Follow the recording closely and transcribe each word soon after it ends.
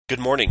Good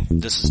morning.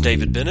 This is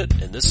David Bennett,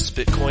 and this is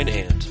Bitcoin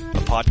And,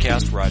 a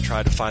podcast where I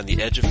try to find the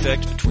edge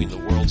effect between the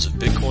worlds of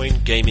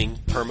Bitcoin, gaming,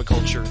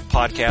 permaculture,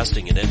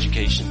 podcasting, and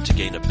education to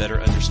gain a better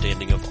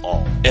understanding of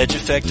all. Edge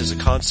effect is a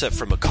concept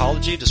from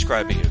ecology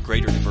describing a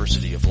greater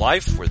diversity of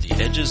life where the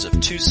edges of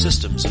two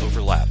systems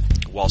overlap.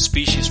 While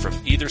species from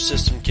either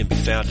system can be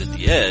found at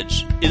the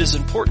edge, it is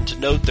important to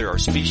note there are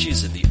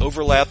species in the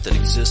overlap that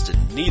exist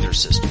in neither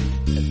system,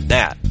 and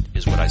that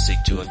is what I seek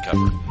to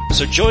uncover.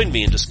 So join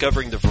me in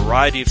discovering the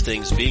variety of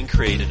things being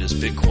created as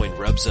Bitcoin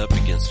rubs up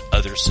against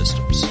other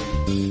systems.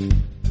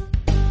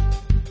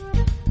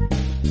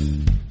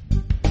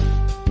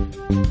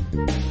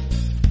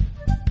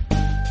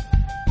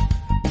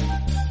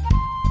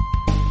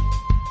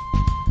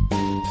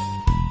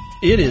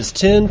 It is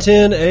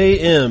 10:10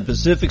 a.m.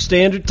 Pacific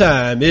Standard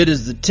Time. It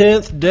is the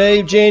 10th day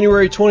of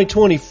January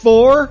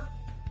 2024.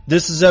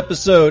 This is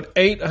episode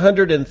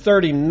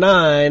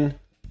 839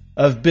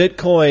 of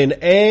Bitcoin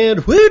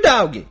and whoo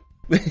doggy.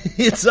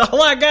 It's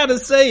all I gotta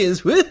say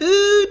is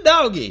woohoo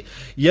doggy.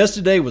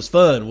 Yesterday was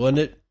fun, wasn't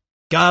it?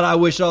 God, I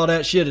wish all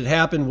that shit had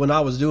happened when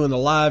I was doing the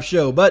live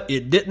show, but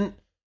it didn't.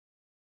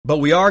 But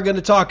we are going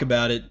to talk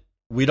about it.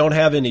 We don't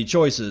have any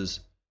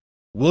choices.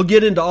 We'll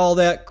get into all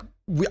that.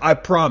 I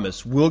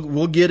promise.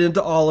 We'll get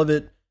into all of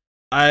it.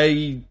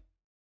 I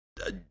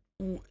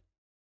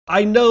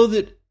know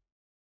that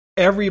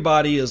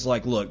everybody is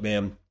like, look,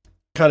 man,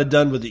 kind of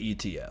done with the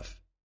ETF.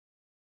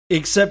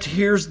 Except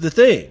here's the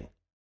thing.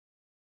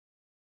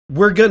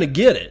 We're going to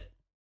get it,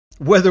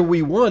 whether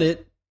we want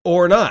it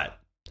or not.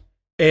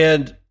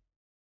 And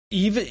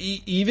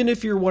even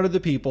if you're one of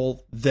the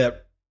people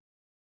that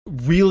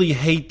really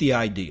hate the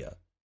idea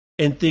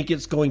and think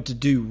it's going to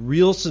do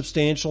real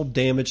substantial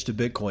damage to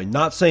Bitcoin,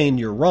 not saying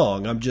you're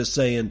wrong, I'm just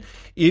saying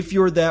if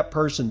you're that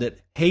person that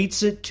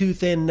hates it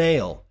tooth and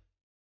nail,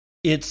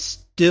 it's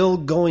still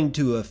going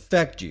to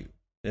affect you.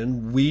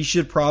 And we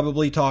should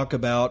probably talk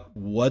about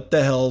what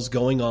the hell's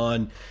going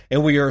on.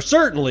 And we are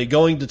certainly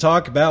going to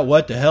talk about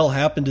what the hell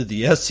happened to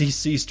the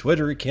SEC's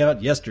Twitter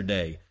account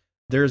yesterday.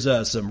 There's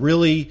some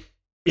really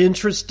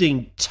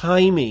interesting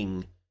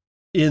timing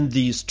in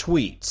these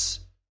tweets.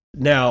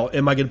 Now,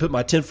 am I going to put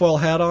my tinfoil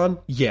hat on?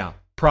 Yeah,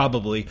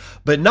 probably.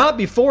 But not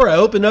before I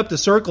open up the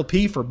Circle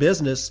P for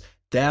business.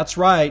 That's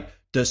right,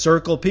 the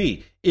Circle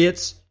P.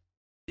 It's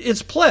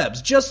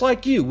plebs, just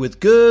like you, with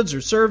goods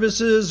or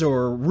services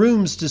or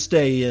rooms to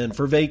stay in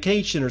for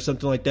vacation or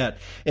something like that.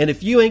 And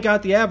if you ain't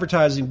got the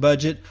advertising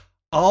budget,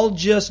 I'll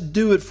just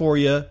do it for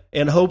you.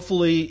 And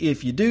hopefully,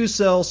 if you do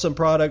sell some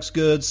products,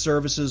 goods,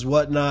 services,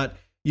 whatnot,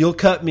 you'll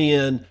cut me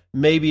in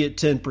maybe at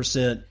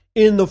 10%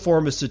 in the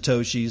form of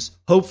Satoshis,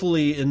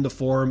 hopefully in the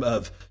form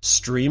of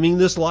streaming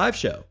this live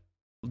show,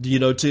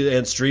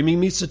 and streaming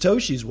me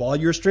Satoshis while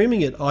you're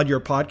streaming it on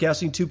your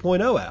Podcasting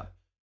 2.0 app.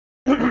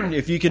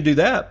 If you can do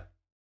that,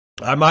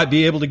 I might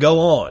be able to go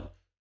on.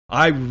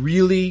 I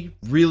really,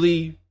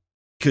 really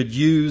could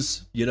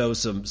use,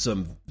 some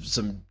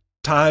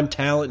time,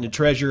 talent, and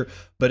treasure,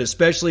 but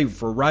especially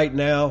for right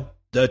now,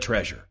 the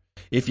treasure.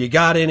 If you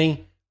got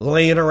any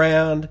laying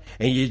around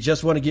and you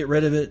just want to get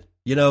rid of it,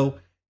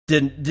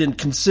 then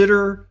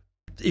consider,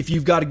 if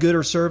you've got a good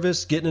or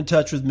service, getting in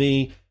touch with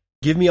me.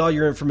 Give me all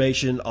your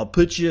information. I'll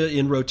put you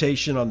in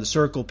rotation on the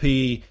Circle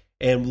P,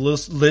 and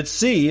let's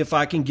see if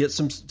I can get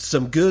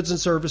some goods and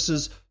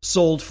services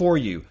sold for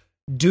you.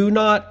 Do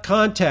not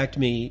contact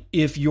me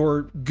if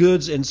your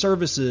goods and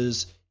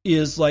services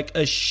is like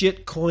a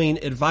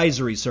shitcoin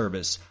advisory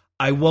service.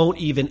 I won't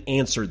even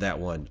answer that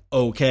one,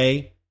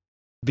 okay?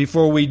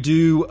 Before we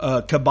do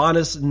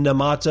Cabanas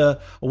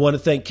Namata, I want to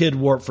thank Kid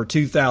Warp for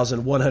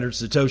 2,100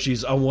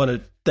 Satoshis. I want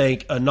to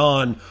thank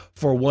Anon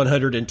for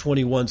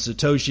 121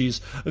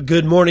 Satoshis.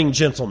 Good morning,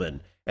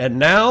 gentlemen. And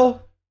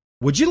now,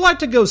 would you like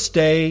to go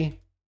stay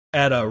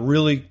at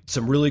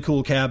some really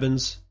cool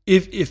cabins?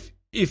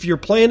 If you're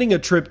planning a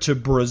trip to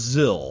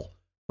Brazil,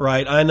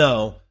 right? I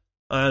know,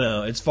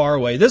 it's far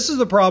away. This is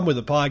the problem with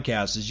the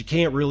podcast, is you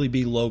can't really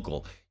be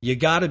local. You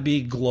got to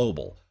be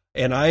global.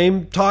 And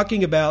I'm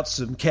talking about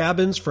some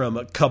cabins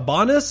from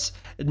Cabanas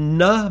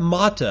na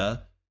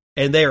Mata,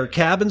 and they are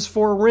cabins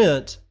for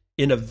rent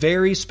in a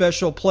very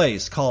special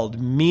place called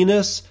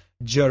Minas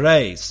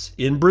Gerais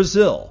in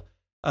Brazil.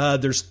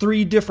 There's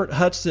 3 different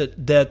huts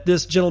that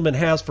this gentleman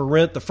has for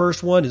rent. The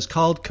first one is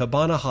called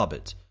Cabana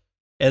Hobbit.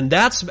 And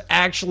that's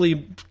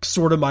actually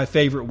sort of my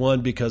favorite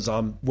one because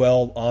I'm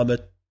a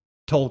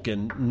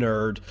Tolkien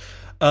nerd.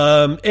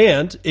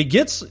 And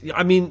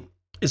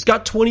it's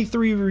got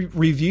 23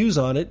 reviews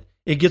on it.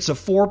 It gets a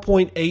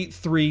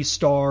 4.83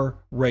 star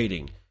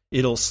rating.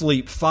 It'll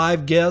sleep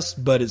 5 guests,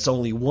 but it's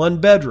only 1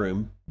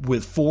 bedroom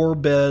with 4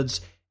 beds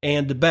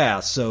and a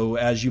bath. So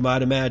as you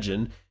might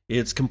imagine,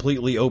 it's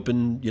completely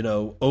open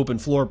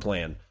floor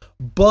plan.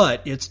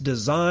 But it's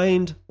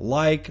designed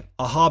like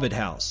a Hobbit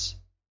house,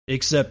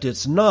 except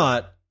it's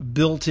not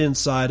built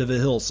inside of a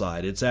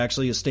hillside. It's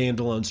actually a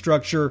standalone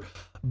structure,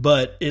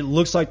 but it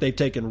looks like they've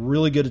taken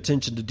really good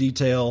attention to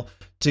detail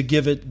to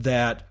give it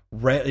that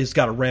It's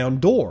got a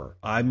round door.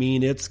 I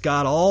mean, it's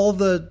got all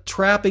the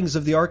trappings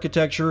of the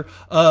architecture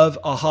of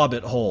a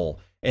hobbit hole.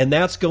 And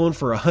that's going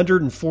for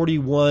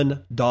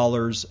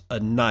 $141 a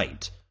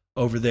night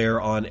over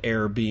there on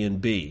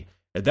Airbnb.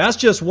 And that's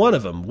just one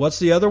of them. What's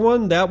the other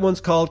one? That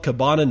one's called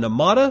Cabana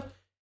Namata.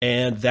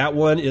 And that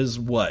one is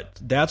what?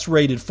 That's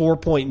rated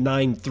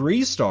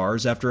 4.93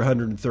 stars after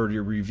 130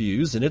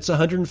 reviews. And it's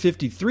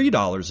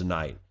 $153 a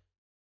night.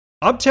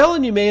 I'm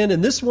telling you, man,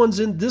 and this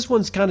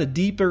one's kind of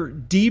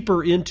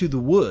deeper into the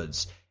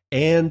woods,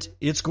 and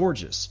it's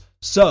gorgeous.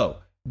 So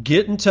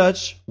get in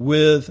touch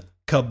with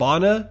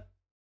Cabanas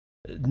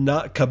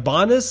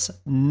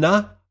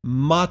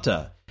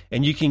Namata,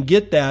 and you can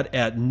get that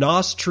at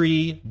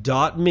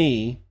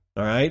nostree.me.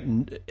 All right,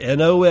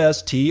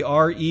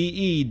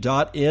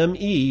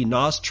 nostree.me,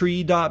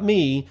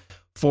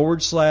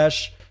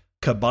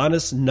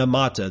 nostree.me/Cabanas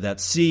Namata.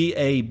 That's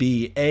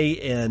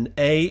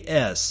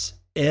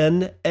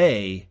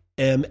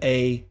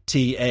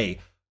CABANAS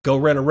Go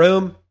rent a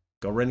room,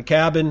 go rent a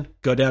cabin,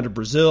 go down to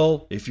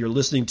Brazil. If you're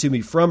listening to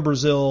me from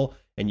Brazil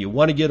and you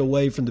want to get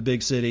away from the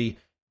big city,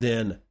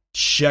 then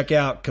check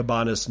out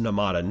Cabanas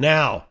Namata.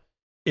 Now,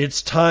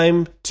 it's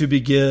time to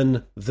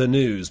begin the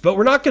news. But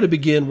we're not going to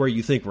begin where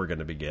you think we're going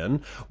to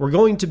begin. We're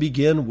going to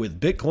begin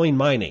with Bitcoin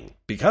mining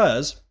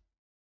because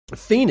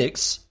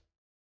Phoenix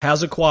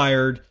has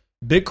acquired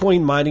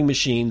Bitcoin mining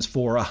machines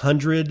for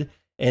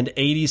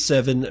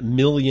 $187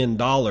 million.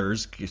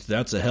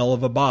 That's a hell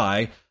of a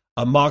buy.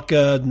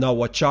 Amaka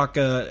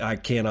Nawachaka, I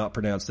cannot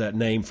pronounce that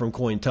name, from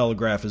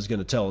Cointelegraph is going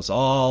to tell us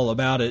all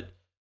about it.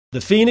 The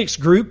Phoenix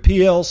Group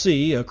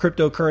PLC, a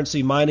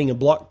cryptocurrency mining and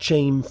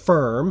blockchain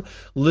firm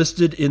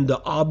listed in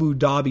the Abu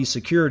Dhabi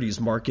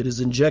securities market, is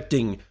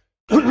injecting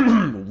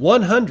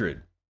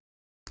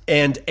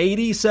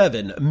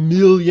 $187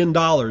 million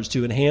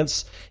to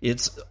enhance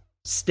its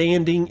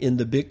standing in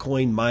the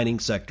Bitcoin mining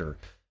sector.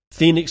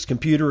 Phoenix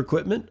Computer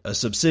Equipment, a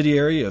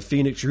subsidiary of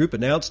Phoenix Group,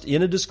 announced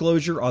in a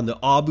disclosure on the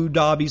Abu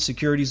Dhabi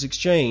Securities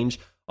Exchange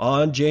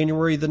on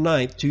January the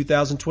 9th,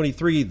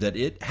 2023, that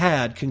it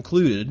had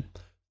concluded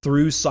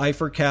through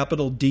Cipher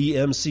Capital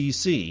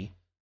DMCC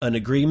an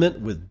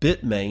agreement with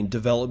Bitmain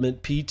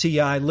Development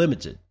Pti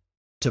Limited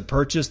to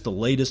purchase the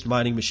latest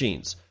mining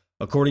machines.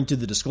 According to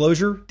the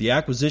disclosure, the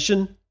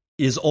acquisition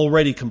is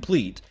already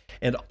complete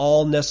and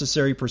all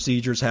necessary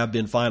procedures have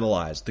been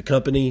finalized. The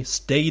company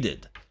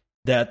stated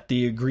that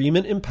the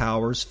agreement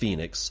empowers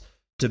Phoenix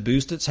to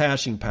boost its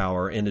hashing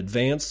power and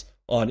advance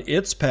on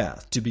its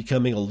path to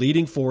becoming a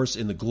leading force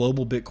in the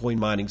global Bitcoin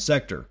mining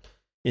sector.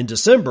 In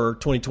December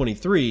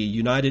 2023,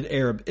 United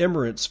Arab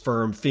Emirates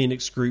firm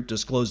Phoenix Group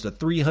disclosed a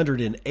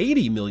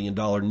 $380 million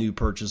new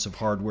purchase of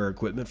hardware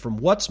equipment from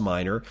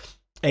WhatsMiner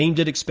aimed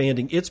at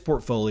expanding its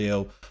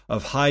portfolio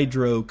of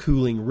hydro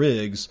cooling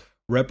rigs,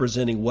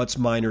 representing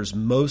WhatsMiner's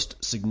most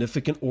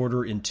significant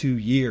order in 2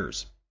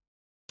 years.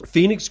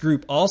 Phoenix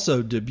Group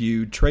also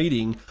debuted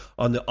trading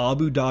on the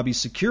Abu Dhabi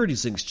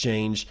Securities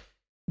Exchange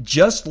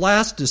just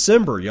last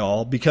December,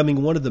 y'all,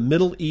 becoming one of the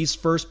Middle East's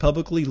first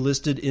publicly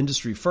listed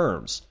industry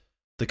firms.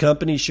 The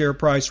company's share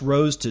price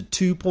rose to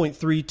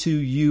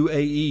 2.32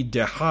 UAE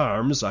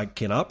dirhams, I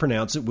cannot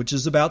pronounce it, which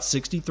is about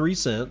 63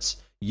 cents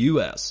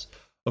US.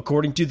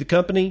 According to the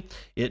company,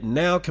 it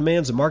now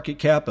commands a market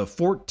cap of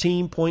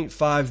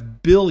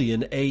 14.5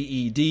 billion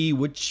AED,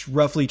 which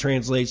roughly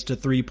translates to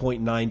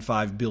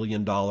 $3.95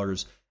 billion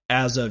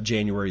as of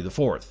January the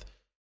 4th.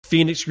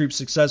 Phoenix Group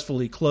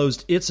successfully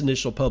closed its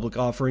initial public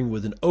offering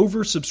with an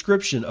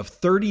oversubscription of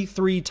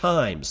 33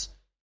 times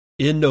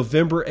in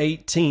November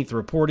 18th,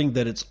 reporting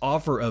that its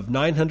offer of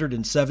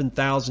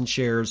 907,000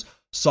 shares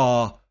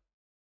saw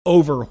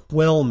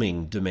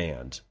overwhelming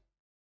demand.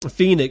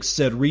 Phoenix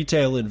said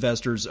retail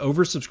investors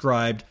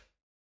oversubscribed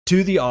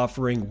to the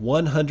offering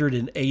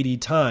 180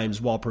 times,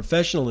 while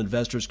professional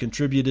investors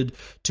contributed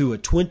to a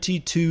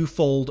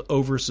 22-fold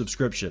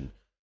oversubscription.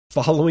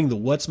 Following the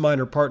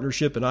WhatsMiner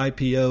partnership and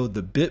IPO,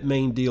 the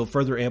Bitmain deal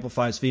further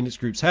amplifies Phoenix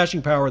Group's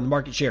hashing power and the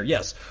market share.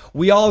 Yes,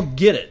 we all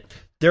get it.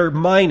 They're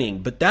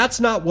mining, but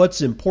that's not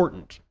what's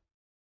important.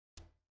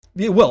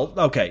 Well,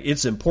 okay,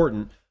 it's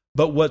important,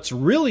 but what's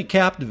really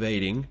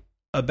captivating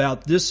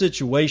about this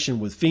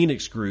situation with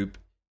Phoenix Group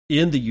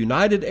in the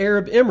United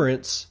Arab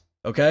Emirates,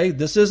 okay,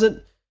 this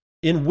isn't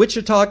in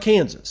Wichita,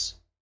 Kansas.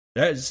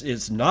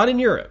 It's not in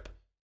Europe.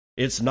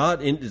 It's not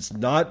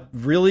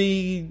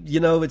really,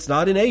 it's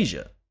not in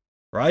Asia,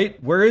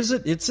 right? Where is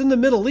it? It's in the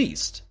Middle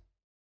East.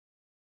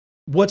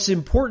 What's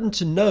important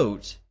to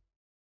note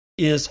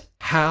is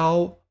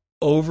how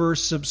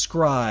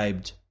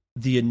oversubscribed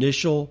the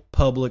initial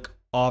public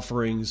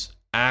offerings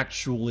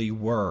actually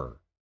were.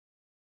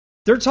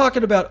 They're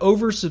talking about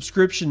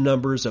oversubscription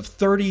numbers of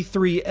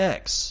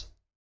 33x.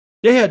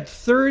 They had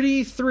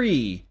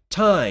 33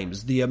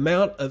 times the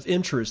amount of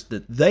interest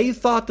that they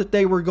thought that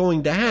they were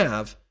going to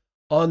have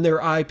on their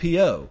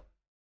IPO.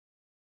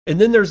 And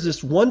then there's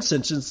this one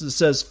sentence that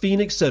says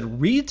Phoenix said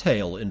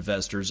retail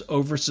investors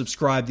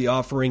oversubscribed the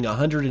offering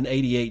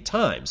 188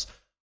 times.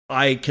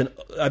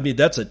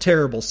 That's a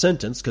terrible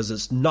sentence because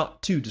it's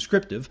not too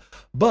descriptive,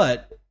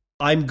 but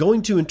I'm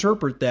going to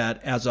interpret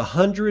that as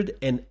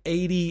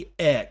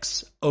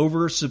 180x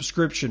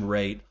oversubscription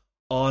rate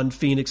on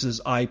Phoenix's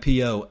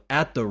IPO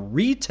at the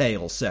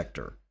retail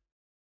sector.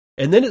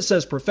 And then it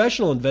says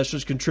professional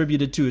investors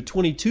contributed to a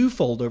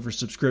 22-fold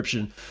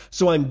oversubscription.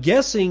 So I'm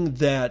guessing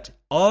that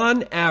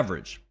on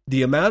average,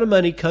 the amount of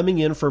money coming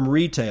in from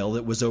retail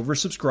that was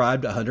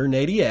oversubscribed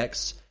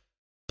 180x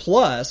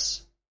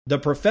plus the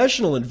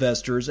professional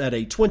investors at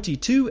a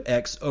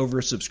 22x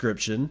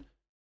oversubscription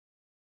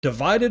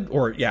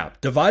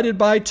divided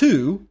by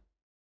 2,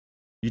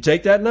 you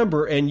take that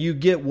number and you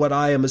get what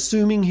I am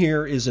assuming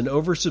here is an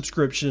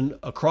oversubscription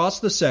across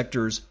the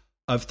sectors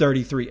of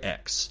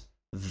 33x.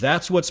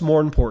 That's what's more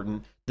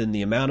important than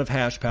the amount of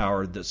hash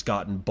power that's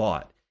gotten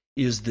bought,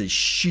 is the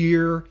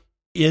sheer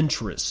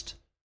interest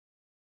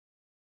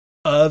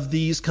of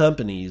these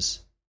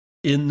companies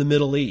in the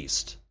Middle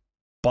East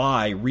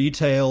by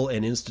retail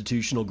and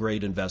institutional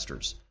grade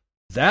investors.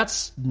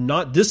 This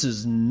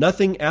is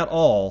nothing at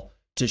all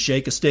to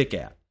shake a stick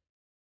at,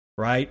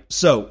 right?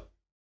 So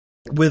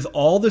with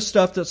all the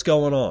stuff that's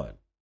going on,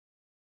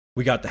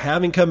 we got the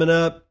halving coming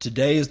up.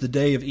 Today is the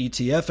day of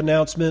ETF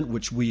announcement,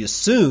 which we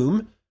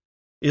assume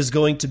is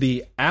going to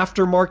be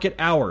after market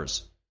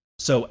hours.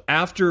 So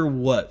after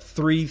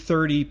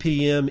 3:30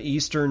 p.m.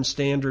 Eastern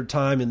Standard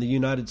Time in the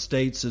United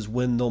States is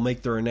when they'll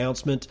make their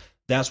announcement.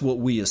 That's what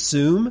we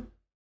assume,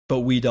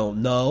 but we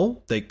don't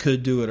know. They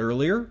could do it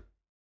earlier.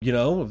 You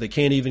know, they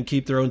can't even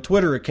keep their own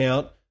Twitter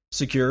account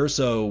secure,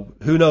 so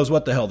who knows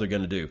what the hell they're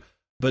going to do.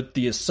 But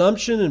the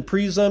assumption and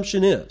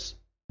presumption is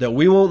that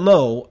we won't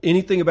know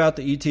anything about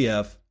the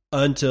ETF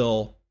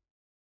until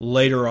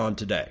later on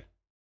today.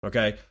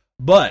 Okay?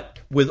 But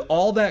with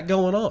all that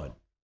going on,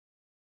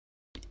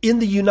 in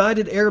the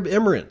United Arab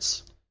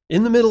Emirates,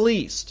 in the Middle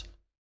East,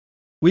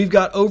 we've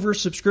got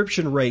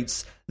oversubscription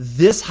rates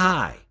this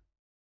high.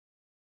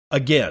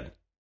 Again,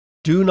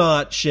 do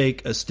not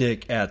shake a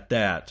stick at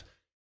that.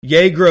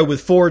 Yagro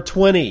with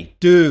 420.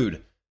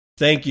 Dude,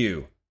 thank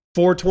you.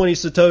 420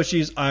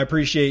 Satoshis. I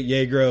appreciate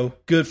Yagro.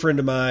 Good friend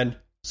of mine.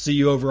 See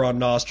you over on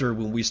Nostr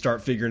when we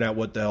start figuring out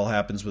what the hell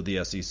happens with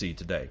the SEC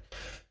today.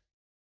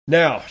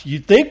 Now,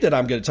 you'd think that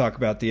I'm going to talk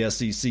about the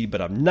SEC,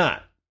 but I'm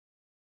not.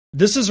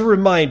 This is a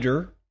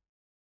reminder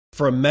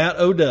from Matt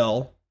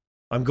Odell.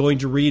 I'm going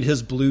to read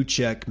his blue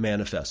check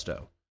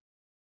manifesto.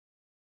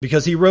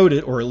 Because he wrote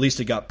it, or at least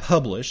it got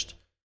published,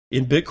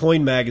 in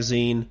Bitcoin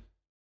Magazine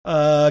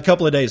a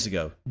couple of days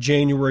ago,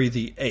 January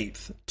the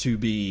 8th, to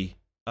be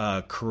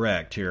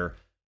correct here.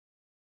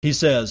 He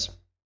says,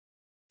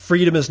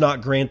 freedom is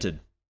not granted.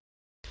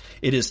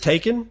 It is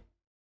taken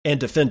and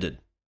defended.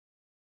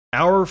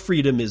 Our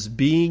freedom is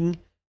being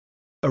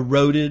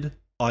eroded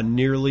on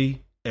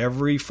nearly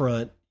every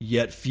front,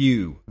 yet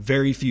few,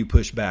 very few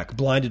push back,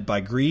 blinded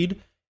by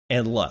greed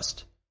and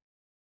lust.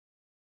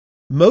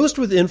 Most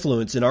with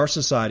influence in our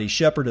society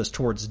shepherd us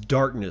towards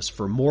darkness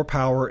for more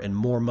power and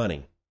more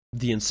money.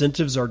 The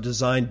incentives are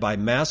designed by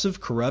massive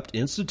corrupt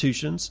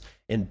institutions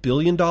and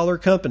billion-dollar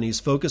companies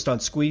focused on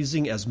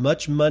squeezing as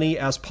much money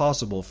as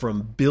possible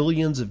from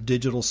billions of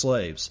digital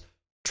slaves.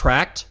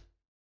 Tracked,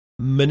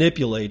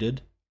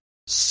 manipulated,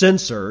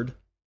 censored,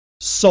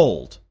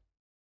 sold.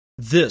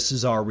 This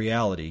is our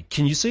reality.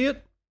 Can you see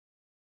it?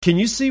 Can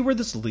you see where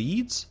this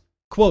leads?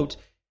 Quote,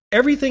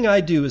 everything I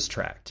do is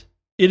tracked.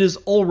 It is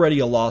already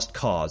a lost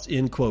cause,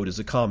 end quote, is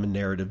a common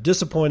narrative,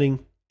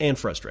 disappointing and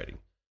frustrating.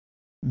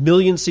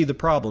 Millions see the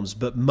problems,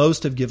 but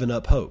most have given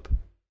up hope.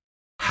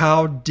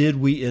 How did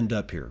we end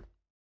up here?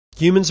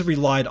 Humans have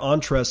relied on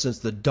trust since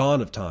the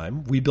dawn of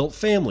time. We built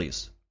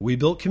families. We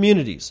built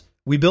communities.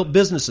 We built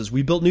businesses.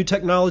 We built new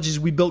technologies.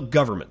 We built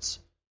governments.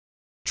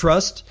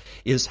 Trust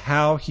is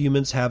how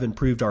humans have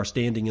improved our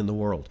standing in the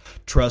world.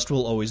 Trust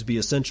will always be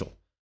essential,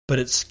 but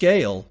at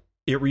scale,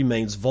 it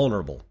remains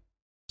vulnerable.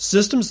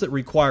 Systems that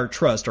require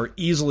trust are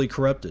easily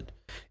corrupted.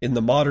 In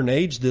the modern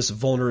age, this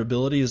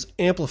vulnerability is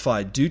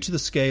amplified due to the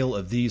scale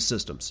of these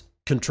systems,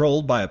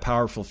 controlled by a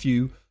powerful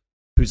few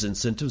whose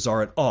incentives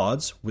are at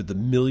odds with the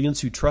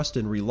millions who trust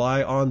and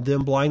rely on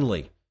them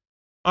blindly.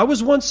 I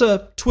was once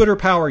a Twitter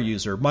power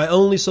user, my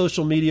only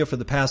social media for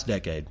the past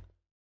decade.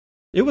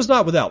 It was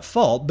not without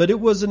fault, but it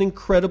was an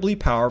incredibly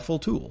powerful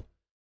tool.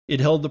 It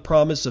held the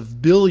promise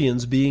of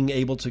billions being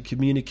able to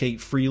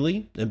communicate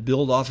freely and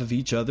build off of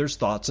each other's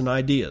thoughts and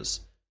ideas.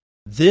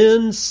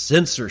 Then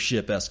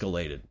censorship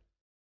escalated.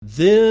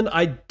 Then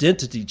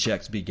identity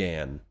checks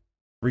began.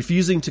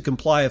 Refusing to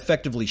comply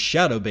effectively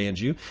shadow banned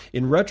you.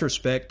 In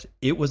retrospect,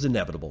 it was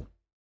inevitable.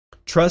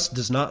 Trust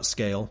does not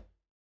scale.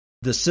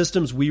 The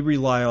systems we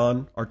rely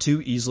on are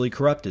too easily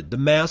corrupted. The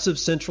massive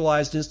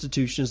centralized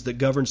institutions that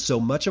govern so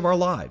much of our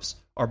lives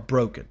are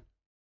broken.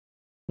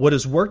 What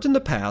has worked in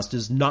the past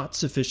is not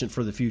sufficient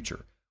for the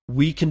future.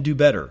 We can do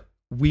better.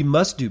 We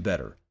must do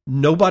better.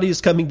 Nobody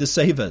is coming to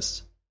save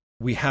us.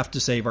 We have to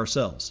save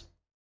ourselves.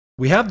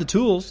 We have the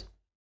tools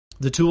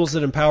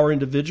that empower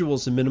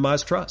individuals and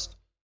minimize trust.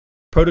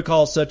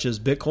 Protocols such as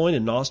Bitcoin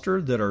and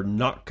Nostr that are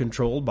not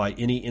controlled by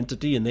any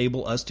entity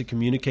enable us to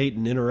communicate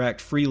and interact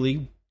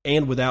freely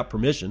and without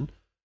permission.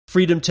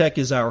 Freedom Tech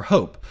is our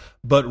hope,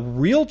 but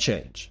real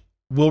change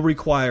will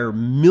require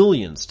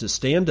millions to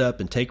stand up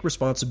and take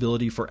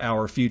responsibility for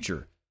our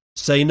future.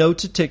 Say no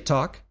to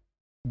TikTok,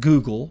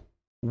 Google,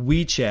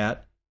 WeChat,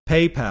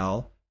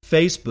 PayPal,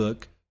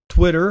 Facebook,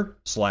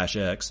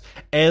 Twitter/X,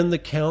 and the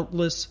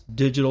countless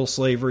digital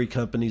slavery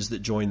companies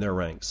that join their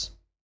ranks.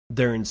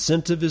 Their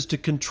incentive is to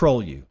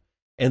control you,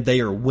 and they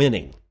are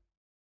winning.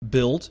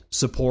 Build,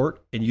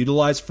 support, and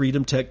utilize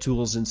Freedom Tech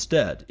tools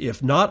instead.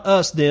 If not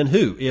us, then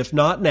who? If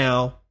not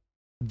now,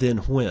 then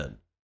when?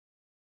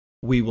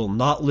 We will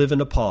not live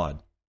in a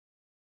pod.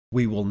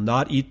 We will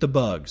not eat the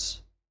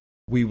bugs.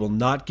 We will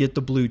not get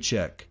the blue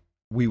check.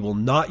 We will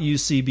not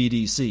use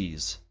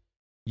CBDCs.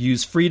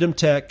 Use Freedom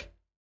Tech,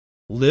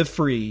 live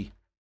free,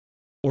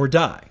 or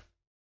die.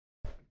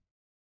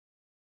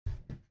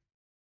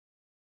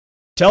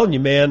 Telling you,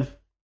 man,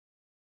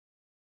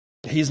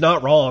 he's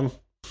not wrong.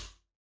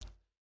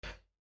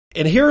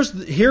 And here's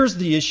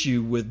the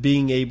issue with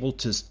being able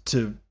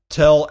to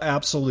tell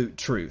absolute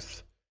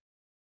truth.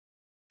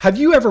 Have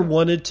you ever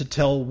wanted to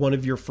tell one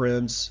of your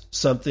friends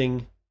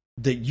something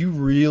that you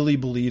really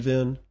believe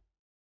in,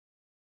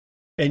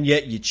 and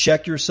yet you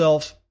check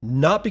yourself,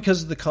 not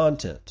because of the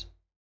content,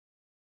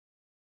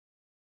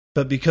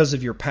 but because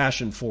of your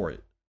passion for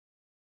it?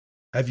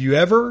 Have you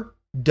ever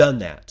done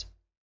that?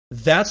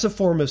 That's a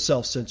form of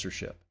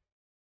self-censorship.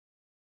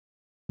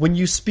 When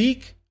you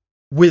speak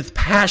with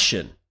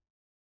passion,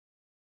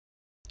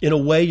 in a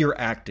way you're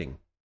acting.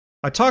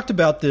 I talked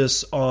about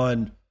this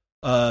on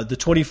the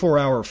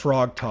 24-hour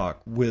Frog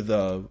Talk with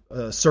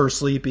Sir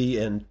Sleepy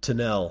and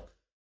Tanel.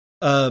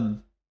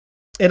 And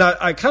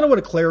I kind of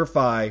want to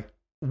clarify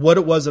what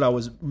it was that I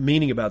was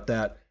meaning about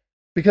that,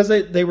 because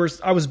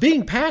I was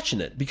being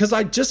passionate, because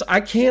I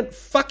can't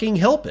fucking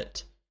help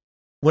it.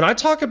 When I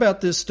talk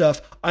about this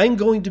stuff, I'm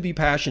going to be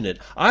passionate.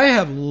 I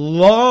have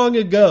long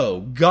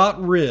ago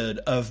got rid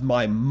of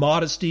my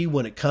modesty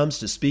when it comes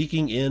to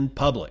speaking in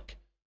public.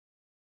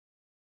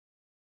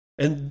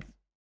 And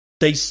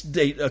they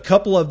a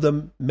couple of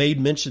them made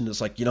mention,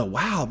 it's like,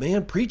 wow,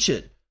 man, preach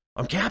it.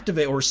 I'm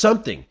captivated or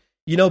something.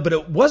 But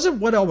it wasn't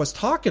what I was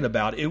talking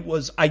about. It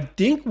was, I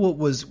think what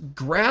was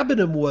grabbing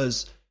him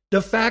was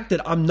the fact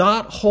that I'm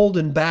not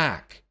holding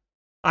back.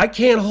 I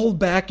can't hold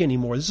back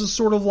anymore. This is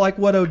sort of like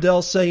what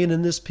Odell's saying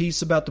in this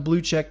piece about the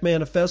Blue Check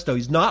Manifesto.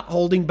 He's not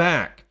holding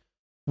back.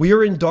 We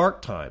are in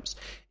dark times.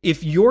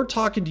 If you're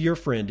talking to your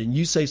friend and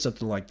you say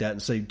something like that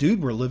and say,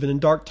 dude, we're living in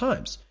dark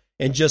times,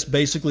 and just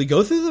basically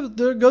go through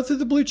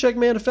the Blue Check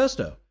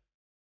Manifesto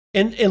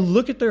and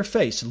look at their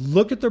face,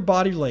 look at their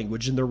body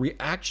language and their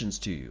reactions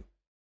to you.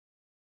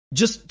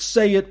 Just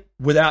say it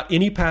without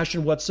any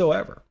passion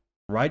whatsoever,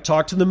 right?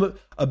 Talk to them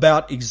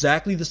about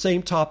exactly the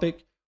same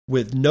topic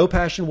with no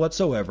passion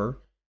whatsoever,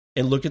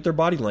 and look at their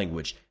body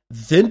language.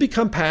 Then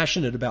become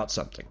passionate about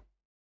something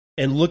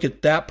and look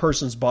at that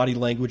person's body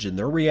language and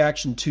their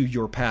reaction to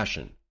your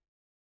passion.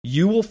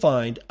 You will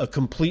find a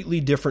completely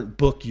different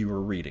book you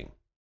are reading.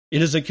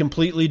 It is a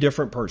completely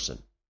different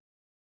person.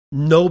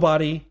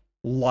 Nobody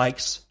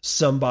likes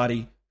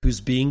somebody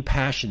who's being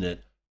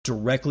passionate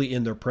directly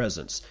in their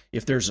presence.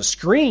 If there's a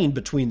screen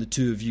between the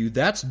two of you,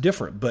 that's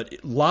different.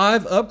 But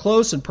live, up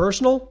close and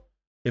personal,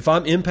 if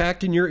I'm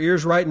impacting your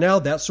ears right now,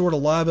 that's sort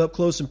of live, up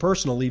close and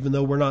personal, even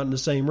though we're not in the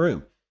same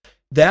room.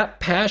 That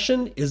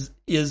passion is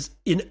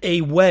in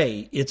a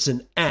way, it's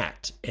an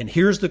act. And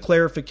here's the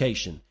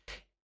clarification.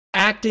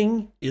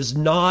 Acting is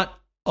not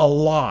a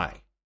lie.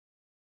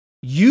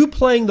 You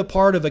playing the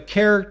part of a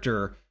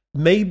character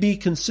may be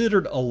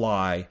considered a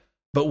lie,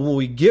 but when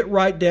we get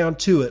right down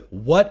to it,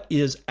 what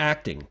is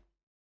acting?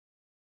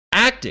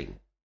 Acting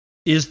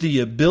is the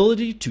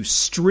ability to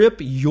strip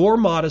your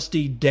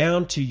modesty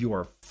down to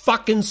your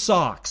fucking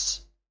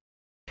socks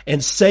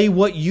and say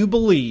what you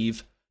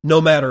believe, no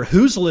matter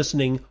who's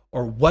listening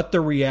or what the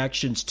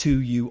reactions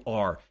to you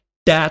are.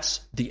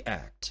 That's the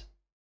act.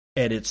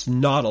 And it's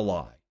not a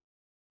lie.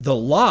 The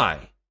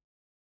lie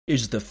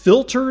is the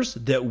filters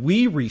that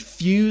we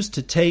refuse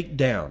to take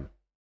down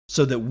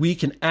so that we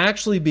can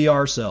actually be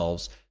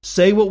ourselves,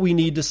 say what we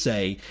need to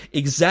say,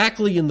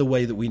 exactly in the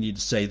way that we need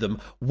to say them,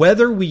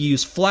 whether we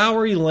use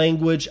flowery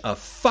language, a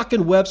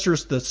fucking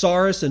Webster's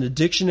thesaurus and a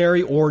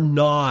dictionary or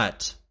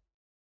not.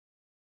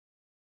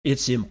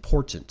 It's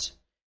important.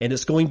 And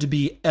it's going to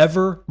be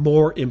ever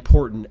more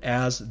important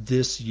as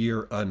this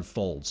year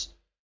unfolds.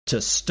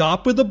 To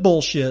stop with the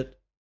bullshit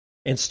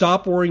and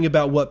stop worrying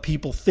about what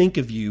people think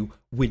of you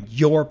when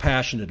you're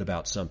passionate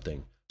about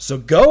something. So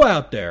go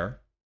out there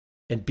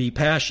and be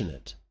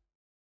passionate.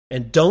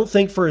 And don't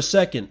think for a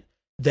second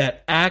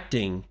that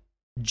acting,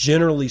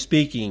 generally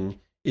speaking,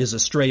 is a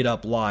straight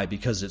up lie,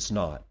 because it's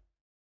not.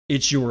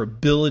 It's your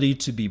ability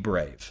to be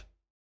brave.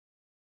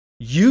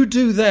 You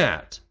do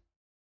that,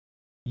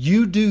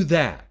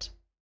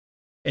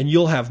 and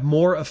you'll have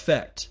more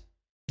effect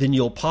than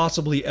you'll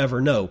possibly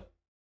ever know.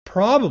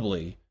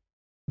 Probably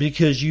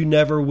because you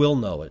never will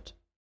know it.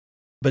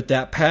 But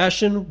that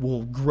passion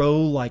will grow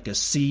like a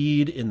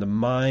seed in the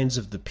minds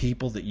of the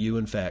people that you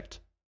infect.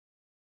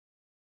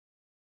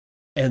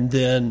 And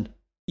then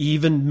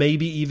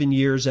maybe even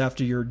years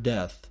after your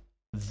death,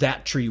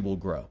 that tree will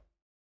grow.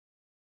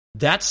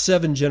 That's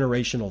 7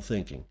 generational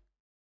thinking.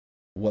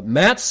 What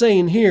Matt's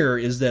saying here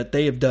is that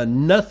they have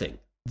done nothing.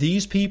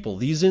 These people,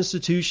 these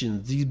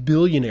institutions, these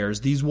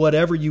billionaires, these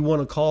whatever you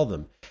want to call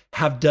them,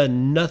 have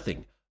done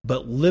nothing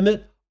but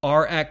limit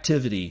our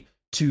activity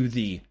to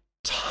the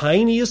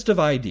tiniest of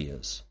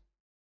ideas,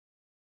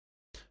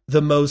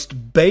 the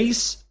most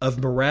base of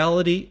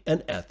morality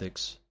and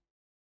ethics,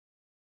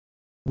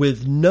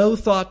 with no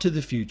thought to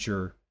the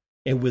future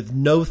and with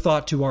no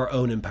thought to our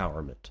own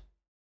empowerment.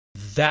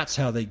 That's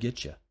how they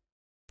get you.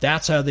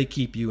 That's how they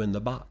keep you in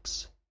the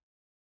box.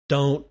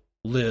 Don't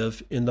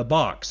live in the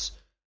box.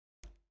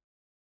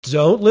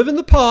 Don't live in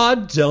the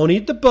pod. Don't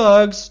eat the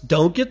bugs.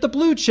 Don't get the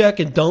blue check,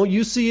 and don't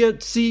use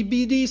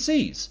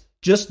CBDCs.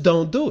 Just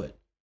don't do it,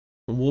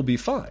 and we'll be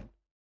fine.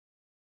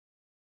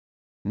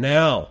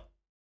 Now,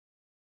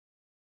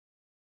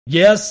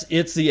 yes,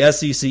 it's the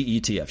SEC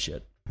ETF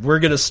shit. We're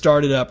going to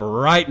start it up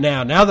right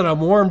now. Now that I'm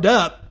warmed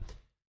up,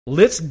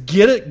 let's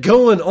get it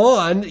going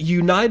on.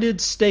 United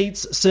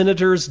States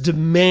senators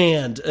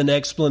demand an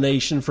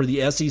explanation for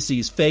the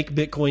SEC's fake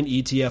Bitcoin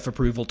ETF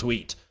approval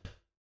tweet.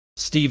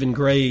 Stephen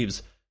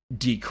Graves,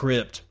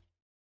 decrypt.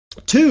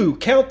 2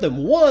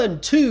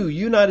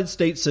 United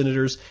States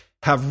senators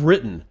have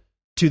written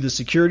to the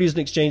Securities and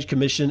Exchange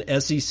Commission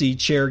SEC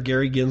Chair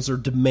Gary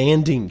Gensler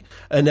demanding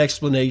an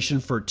explanation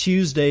for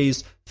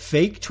Tuesday's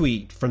fake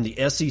tweet from the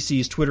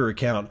SEC's Twitter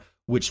account,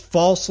 which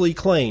falsely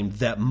claimed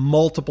that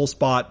multiple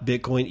spot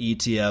Bitcoin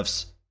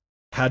ETFs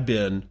had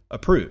been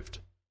approved.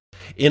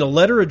 In a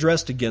letter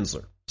addressed to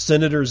Gensler,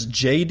 Senators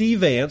J.D.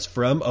 Vance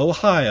from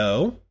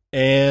Ohio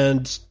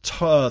and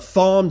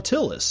Thom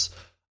Tillis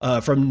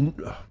from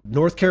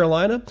North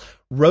Carolina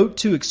wrote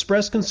to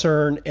express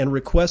concern and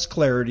request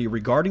clarity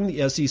regarding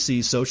the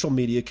SEC's social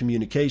media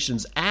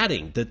communications,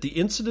 adding that the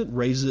incident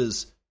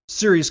raises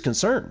serious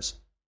concerns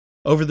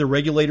over the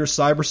regulator's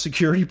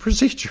cybersecurity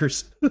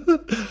procedures.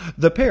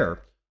 The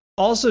pair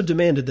also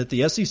demanded that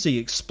the SEC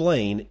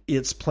explain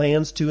its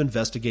plans to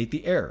investigate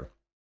the error.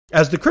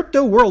 As the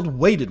crypto world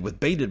waited with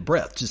bated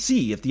breath to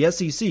see if the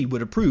SEC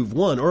would approve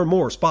one or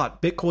more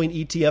spot Bitcoin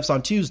ETFs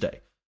on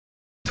Tuesday,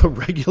 the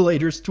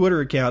regulator's Twitter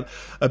account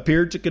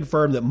appeared to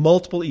confirm that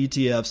multiple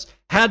ETFs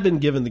had been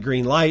given the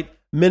green light.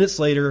 Minutes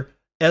later,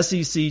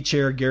 SEC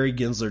Chair Gary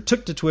Gensler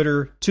took to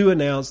Twitter to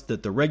announce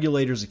that the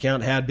regulator's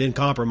account had been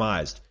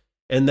compromised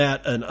and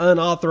that an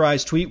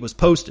unauthorized tweet was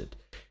posted.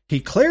 He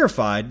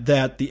clarified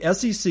that the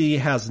SEC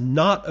has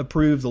not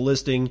approved the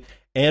listing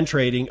and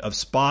trading of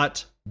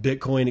spot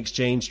Bitcoin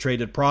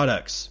exchange-traded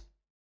products.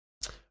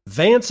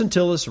 Vance and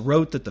Tillis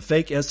wrote that the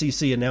fake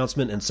SEC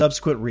announcement and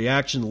subsequent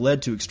reaction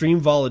led to extreme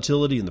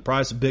volatility in the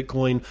price of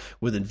Bitcoin,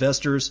 with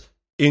investors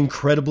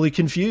incredibly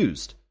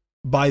confused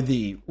by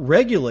the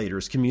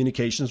regulator's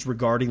communications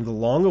regarding the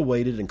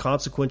long-awaited and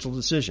consequential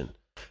decision.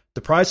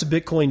 The price of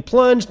Bitcoin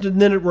plunged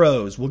and then it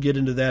rose. We'll get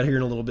into that here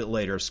in a little bit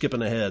later.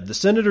 Skipping ahead. The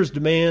senators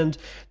demanded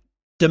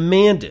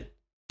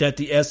that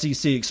the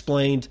SEC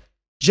explained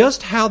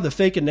just how the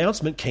fake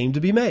announcement came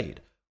to be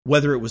made,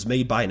 whether it was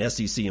made by an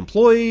SEC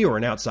employee or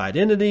an outside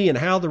entity, and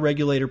how the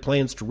regulator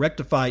plans to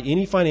rectify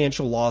any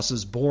financial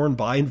losses borne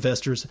by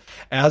investors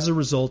as a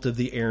result of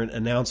the errant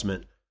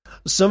announcement.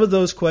 Some of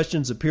those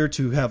questions appear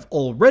to have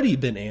already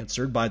been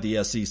answered by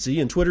the SEC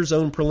in Twitter's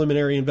own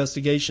preliminary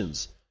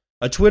investigations.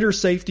 A Twitter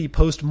safety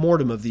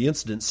post-mortem of the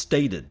incident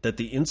stated that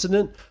the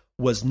incident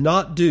was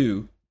not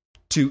due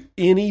to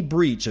any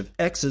breach of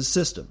X's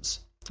systems,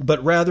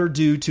 but rather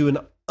due to an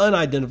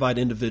unidentified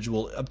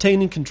individual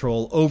obtaining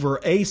control over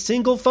a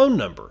single phone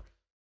number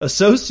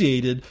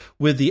associated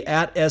with the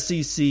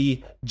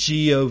 @SEC.gov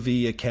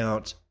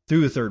account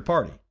through a third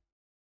party.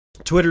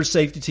 Twitter's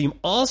safety team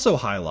also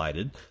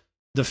highlighted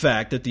the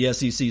fact that the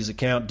SEC's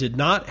account did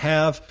not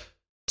have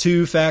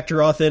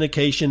two-factor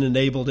authentication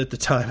enabled at the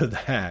time of the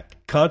hack,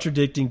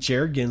 contradicting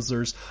Chair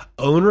Gensler's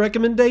own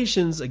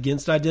recommendations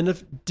against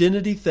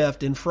identity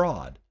theft and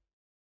fraud.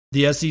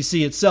 The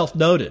SEC itself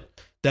noted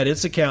that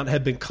its account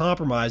had been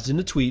compromised in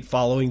a tweet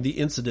following the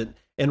incident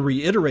and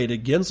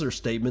reiterated Gensler's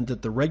statement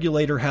that the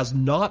regulator has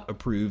not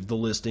approved the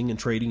listing and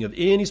trading of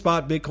any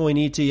spot Bitcoin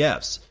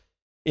ETFs.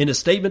 In a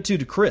statement to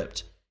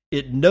Decrypt,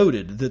 it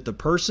noted that the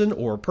person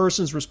or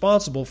persons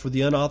responsible for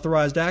the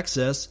unauthorized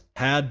access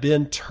had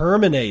been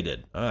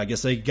terminated. I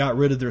guess they got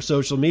rid of their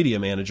social media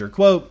manager.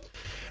 Quote,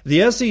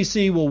 "The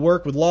SEC will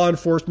work with law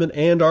enforcement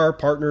and our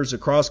partners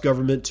across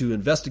government to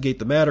investigate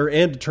the matter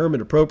and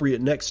determine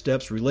appropriate next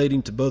steps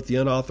relating to both the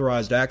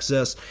unauthorized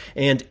access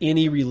and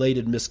any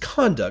related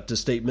misconduct," a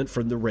statement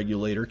from the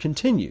regulator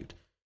continued.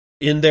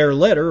 In their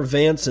letter,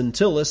 Vance and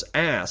Tillis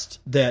asked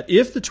that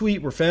if the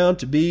tweet were found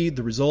to be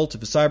the result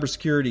of a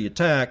cybersecurity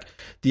attack,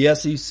 the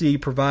SEC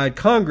provide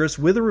Congress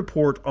with a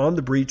report on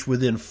the breach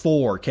within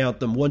 4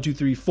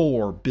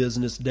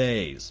 business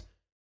days.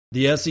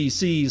 The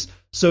SEC's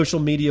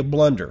social media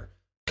blunder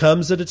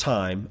comes at a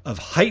time of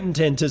heightened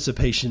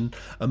anticipation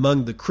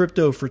among the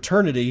crypto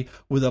fraternity,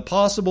 with a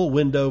possible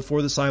window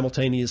for the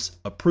simultaneous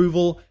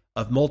approval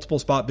of multiple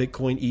spot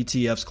Bitcoin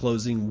ETFs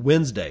closing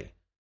Wednesday.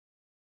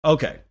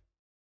 Okay.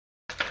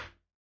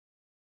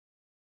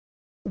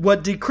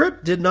 What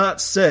Decrypt did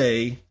not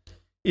say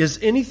is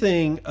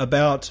anything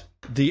about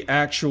the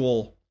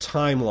actual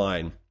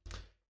timeline.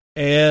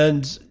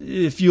 And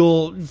if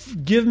you'll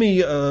give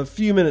me a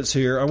few minutes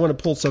here, I want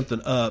to pull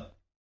something up.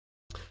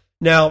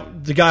 Now,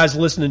 the guys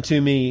listening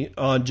to me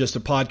on just a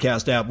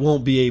podcast app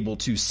won't be able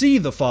to see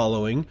the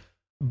following,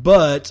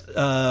 but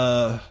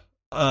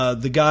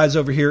the guys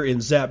over here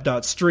in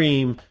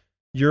zap.stream,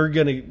 you're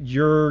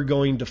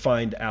going to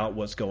find out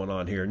what's going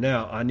on here.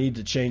 Now, I need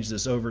to change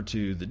this over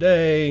to the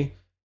day,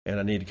 and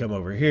I need to come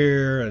over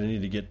here, and I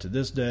need to get to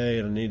this day,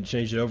 and I need to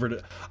change it over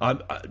to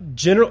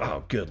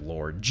oh, good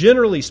Lord.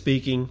 Generally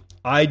speaking,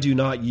 I do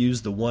not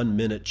use the 1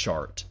 minute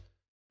chart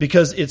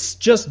because it's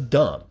just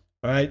dumb.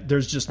 All right.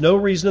 There's just no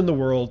reason in the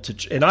world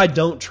to, and I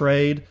don't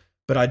trade,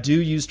 but I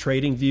do use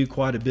TradingView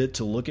quite a bit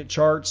to look at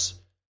charts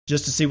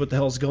just to see what the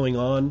hell's going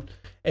on.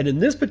 And in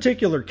this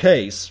particular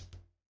case,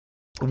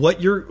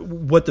 what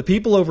the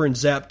people over in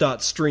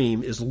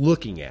Zap.stream is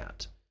looking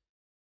at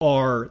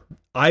are,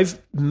 I've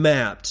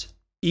mapped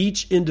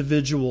each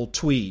individual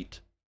tweet.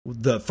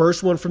 The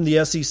first one from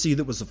the SEC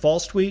that was a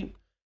false tweet,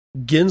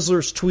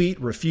 Gensler's tweet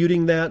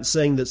refuting that,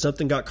 saying that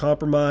something got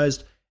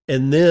compromised,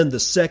 and then the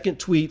second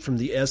tweet from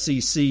the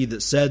SEC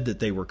that said that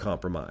they were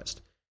compromised.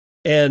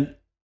 And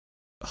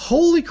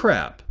holy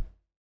crap,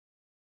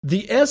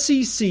 the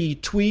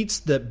SEC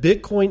tweets that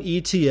Bitcoin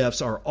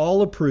ETFs are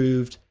all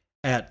approved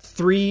at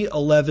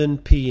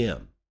 3:11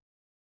 p.m.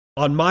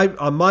 On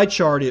my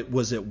chart, it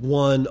was at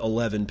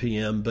 1:11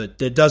 p.m.,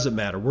 but it doesn't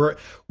matter. We're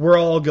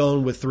all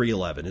going with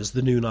 3:11 is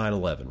the new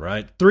 9/11,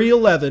 right?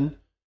 3:11,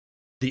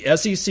 the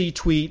SEC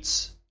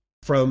tweets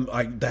from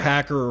the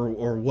hacker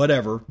or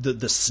whatever, the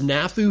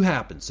snafu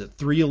happens at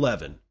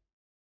 3:11.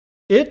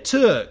 It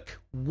took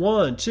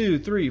 1, 2,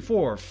 3,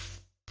 4,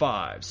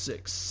 5,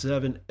 6,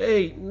 7,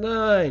 8,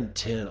 9,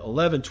 10,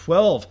 11,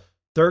 12,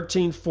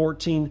 13,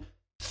 14,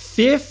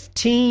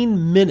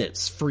 15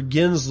 minutes for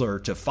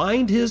Gensler to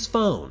find his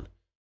phone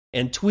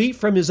and tweet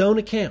from his own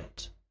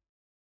account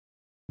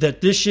that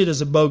this shit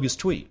is a bogus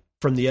tweet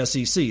from the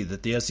SEC,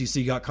 that the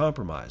SEC got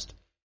compromised.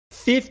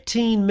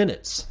 15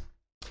 minutes.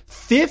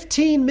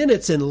 15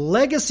 minutes in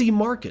legacy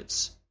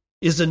markets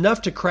is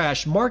enough to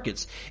crash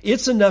markets.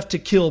 It's enough to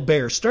kill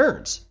Bear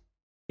Stearns.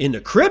 In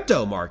the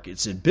crypto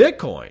markets, in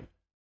Bitcoin,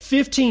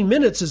 15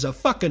 minutes is a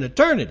fucking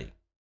eternity.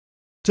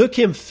 Took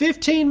him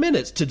 15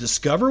 minutes to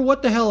discover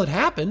what the hell had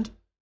happened.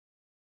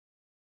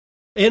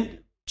 And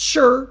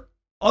sure,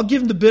 I'll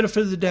give him the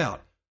benefit of the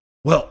doubt.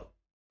 Well,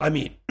 I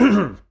mean,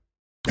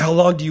 how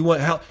long do you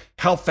want,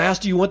 how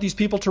fast do you want these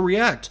people to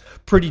react?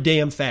 Pretty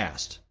damn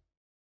fast.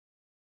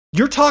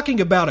 You're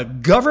talking about a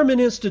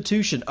government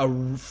institution,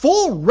 a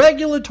full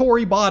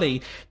regulatory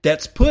body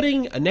that's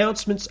putting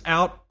announcements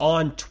out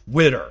on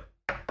Twitter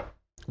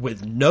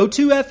with no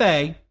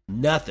 2FA,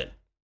 nothing.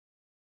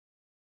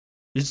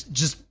 It's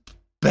just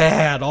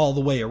bad all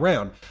the way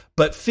around.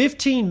 But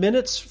 15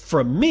 minutes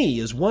from me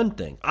is one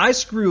thing. I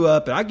screw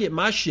up and I get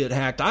my shit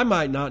hacked. I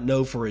might not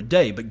know for a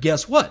day, but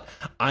guess what?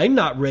 I'm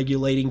not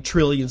regulating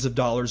trillions of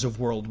dollars of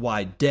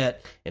worldwide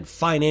debt and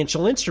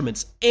financial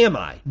instruments, am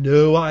I?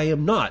 No, I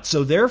am not.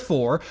 So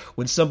therefore,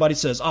 when somebody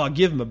says, oh,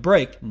 give them a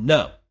break,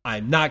 no,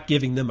 I'm not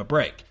giving them a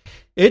break.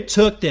 It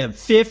took them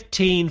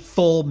 15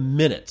 full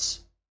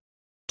minutes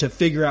to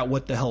figure out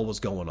what the hell was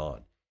going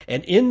on.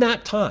 And in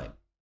that time,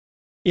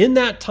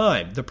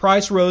 the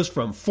price rose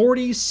from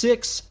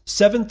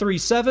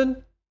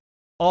 46,737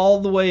 all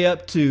the way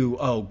up to,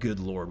 oh, good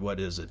Lord, what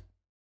is it?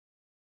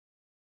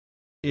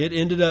 It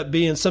ended up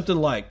being something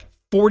like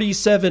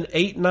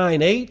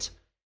 47,898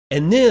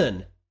 and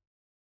then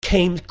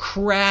came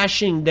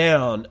crashing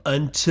down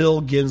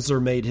until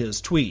Gensler made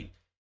his tweet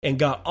and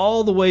got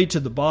all the way to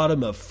the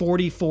bottom of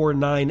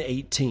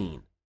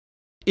 44,918.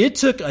 It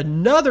took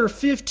another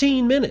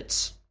 15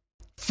 minutes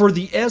for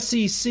the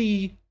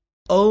SEC's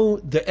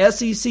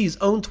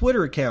own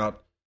Twitter account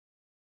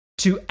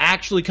to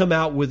actually come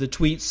out with a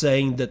tweet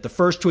saying that the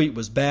first tweet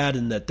was bad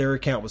and that their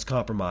account was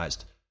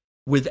compromised.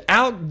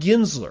 Without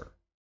Gensler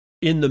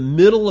in the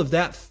middle of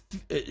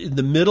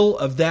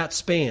that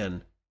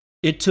span,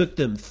 it took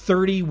them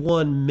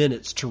 31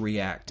 minutes to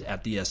react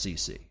at the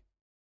SEC.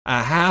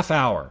 A half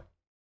hour.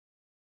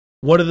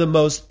 One of the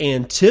most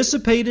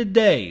anticipated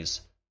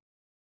days.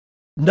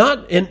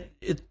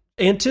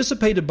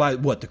 Anticipated by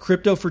what, the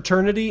crypto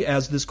fraternity,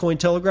 as this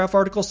Cointelegraph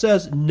article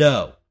says?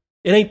 No,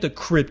 it ain't the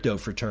crypto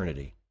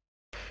fraternity.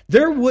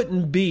 There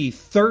wouldn't be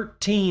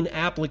 13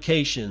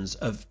 applications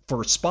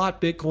for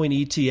spot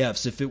Bitcoin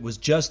ETFs if it was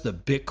just the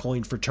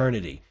Bitcoin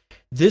fraternity.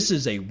 This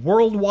is a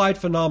worldwide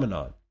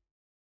phenomenon.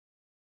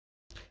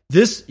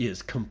 This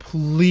is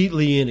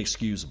completely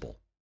inexcusable.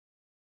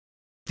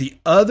 The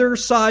other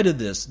side of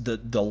this,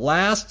 the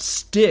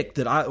last hit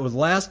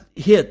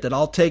that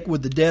I'll take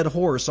with the dead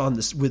horse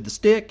with the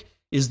stick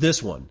is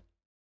this one.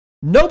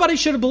 Nobody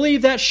should have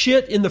believed that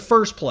shit in the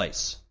first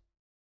place.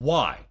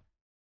 Why?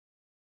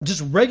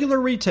 Just regular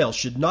retail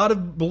should not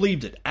have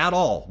believed it at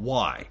all.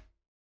 Why?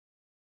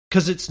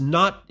 Because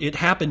it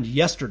happened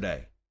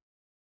yesterday.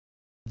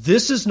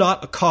 This is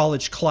not a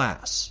college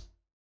class.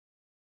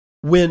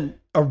 When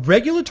a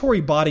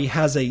regulatory body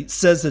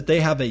says that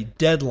they have a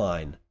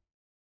deadline,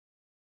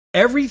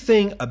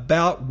 everything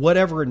about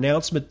whatever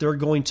announcement they're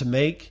going to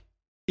make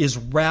is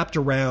wrapped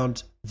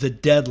around the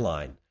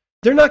deadline.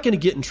 They're not going to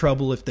get in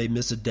trouble if they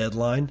miss a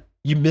deadline.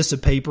 You miss a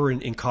paper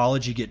in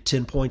college, you get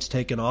 10 points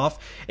taken off,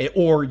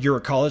 or you're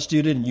a college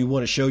student and you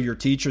want to show your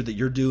teacher that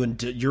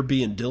you're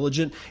being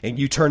diligent and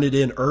you turn it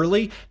in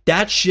early.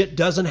 That shit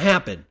doesn't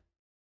happen.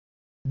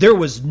 There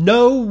was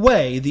no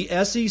way the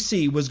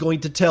SEC was going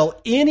to tell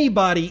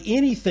anybody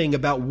anything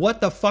about what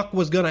the fuck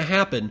was going to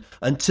happen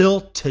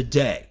until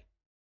today.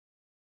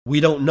 We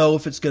don't know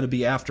if it's going to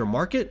be after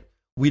market.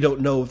 We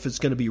don't know if it's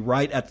going to be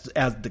right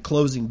at the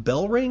closing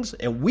bell rings.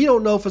 And we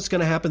don't know if it's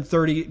going to happen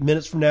 30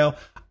 minutes from now.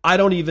 I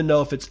don't even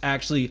know if it's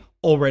actually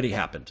already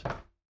happened.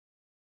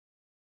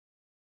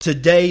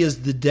 Today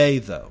is the day,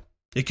 though.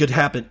 It could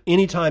happen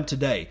anytime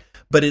today.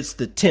 But it's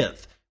the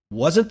 10th.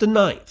 Wasn't the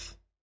 9th.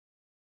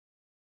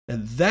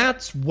 And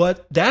that's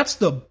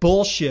the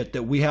bullshit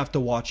that we have to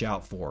watch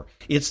out for.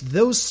 It's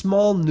those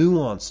small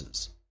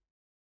nuances.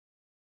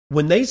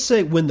 When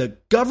the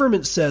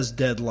government says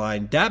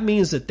deadline, that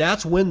means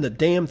that's when the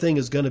damn thing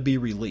is going to be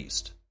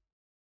released.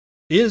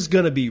 It is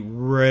going to be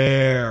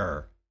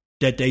rare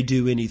that they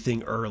do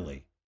anything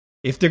early.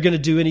 If they're going to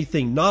do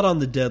anything not on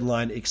the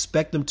deadline,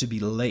 expect them to be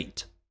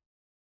late,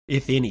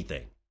 if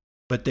anything.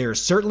 But they're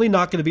certainly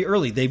not going to be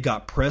early. They've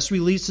got press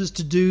releases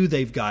to do.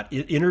 They've got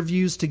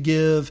interviews to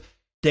give.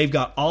 They've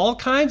got all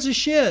kinds of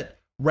shit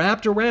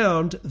wrapped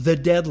around the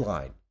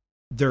deadline.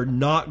 They're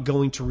not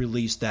going to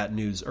release that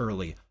news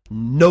early.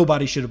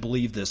 Nobody should have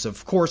believed this.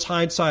 Of course,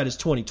 hindsight is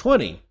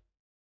 2020.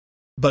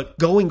 But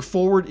going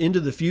forward into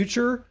the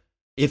future,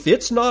 if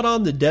it's not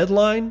on the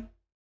deadline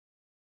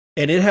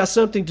and it has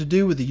something to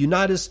do with the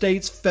United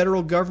States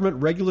federal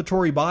government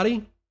regulatory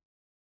body,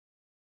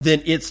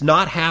 then it's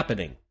not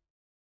happening.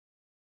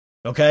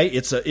 Okay?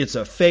 It's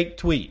a fake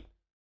tweet.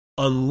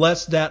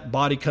 Unless that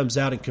body comes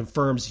out and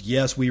confirms,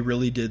 yes, we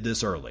really did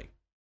this early.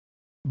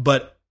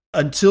 But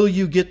until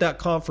you get that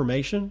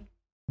confirmation,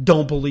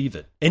 don't believe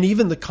it. And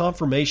even the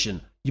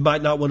confirmation, you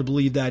might not want to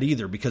believe that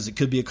either, because it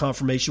could be a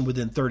confirmation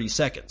within 30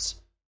 seconds,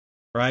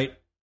 right?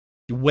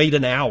 You wait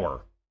an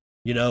hour,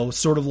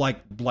 sort of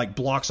like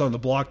blocks on the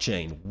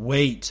blockchain.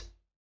 Wait.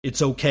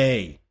 It's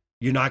okay.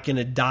 You're not going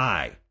to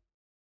die.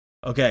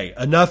 Okay,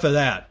 enough of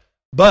that.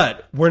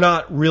 But we're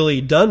not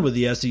really done with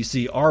the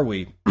SEC, are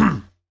we?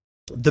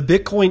 The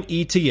Bitcoin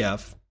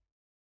ETF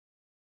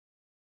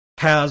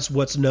has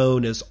what's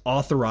known as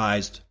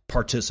authorized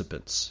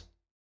participants.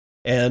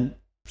 And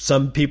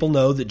some people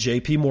know that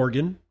JP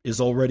Morgan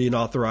is already an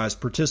authorized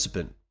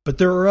participant, but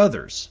there are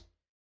others.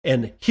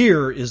 And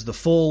here is the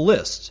full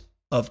list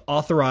of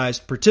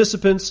authorized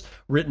participants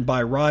written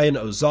by Ryan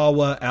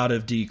Ozawa out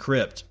of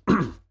Decrypt.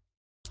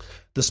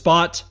 The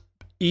spot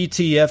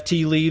ETF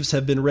tea leaves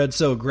have been read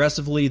so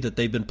aggressively that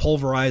they've been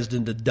pulverized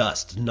into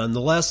dust.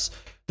 Nonetheless,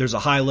 there's a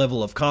high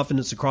level of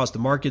confidence across the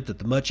market that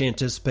the much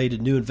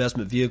anticipated new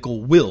investment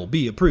vehicle will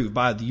be approved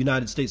by the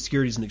United States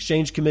Securities and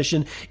Exchange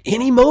Commission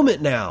any moment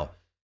now.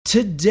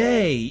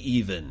 Today,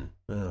 even.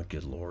 Oh,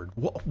 good Lord.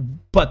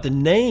 But the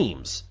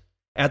names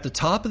at the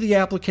top of the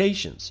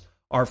applications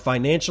are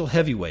financial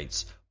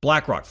heavyweights: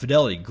 BlackRock,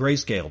 Fidelity,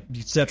 Grayscale,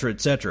 etc.,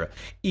 etc.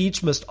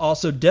 Each must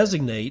also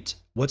designate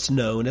what's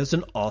known as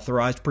an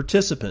authorized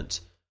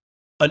participant.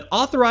 An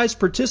authorized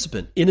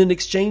participant in an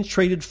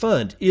exchange-traded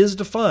fund is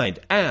defined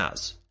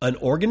as an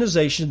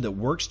organization that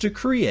works to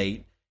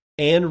create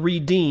and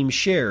redeem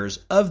shares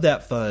of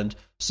that fund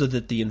so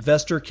that the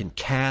investor can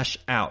cash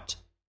out.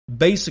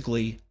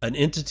 Basically, an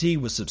entity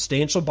with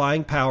substantial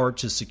buying power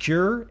to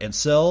secure and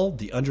sell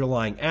the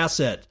underlying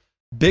asset,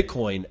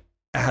 Bitcoin,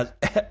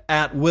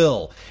 at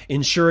will,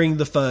 ensuring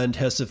the fund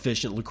has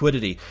sufficient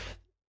liquidity.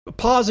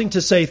 Pausing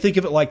to say, think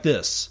of it like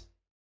this.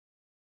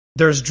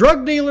 There's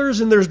drug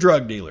dealers and there's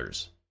drug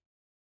dealers.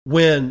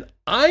 When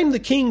I'm the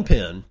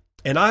kingpin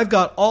and I've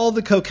got all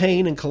the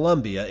cocaine in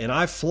Colombia and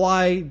I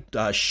fly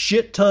a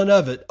shit ton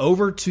of it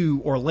over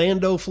to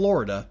Orlando,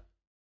 Florida,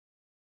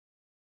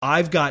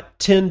 I've got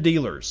 10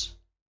 dealers.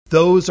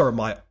 Those are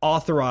my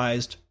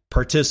authorized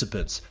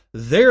participants.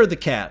 They're the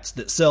cats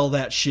that sell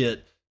that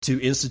shit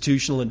to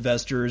institutional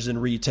investors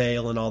and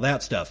retail and all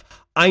that stuff.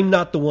 I'm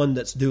not the one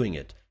that's doing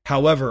it.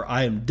 However,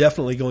 I am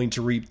definitely going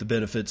to reap the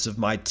benefits of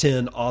my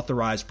 10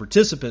 authorized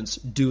participants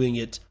doing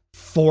it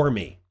for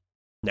me.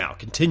 Now,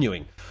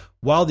 continuing,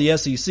 while the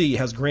SEC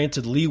has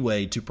granted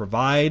leeway to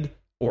provide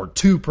or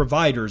to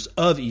providers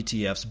of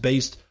ETFs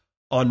based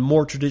on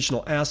more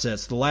traditional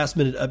assets, the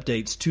last-minute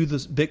updates to the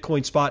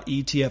Bitcoin spot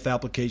ETF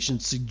application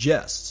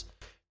suggests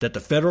that the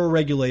federal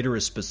regulator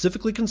is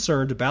specifically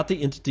concerned about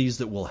the entities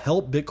that will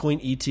help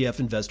Bitcoin ETF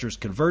investors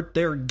convert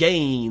their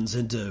gains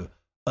into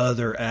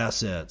other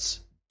assets.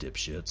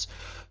 Dipshits.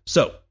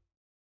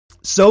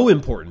 So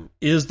important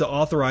is the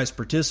authorized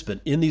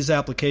participant in these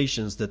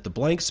applications that the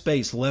blank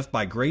space left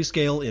by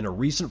Grayscale in a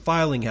recent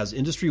filing has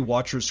industry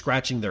watchers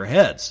scratching their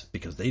heads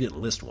because they didn't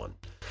list one.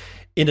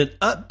 In an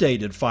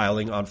updated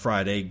filing on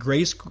Friday,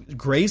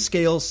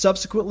 Grayscale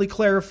subsequently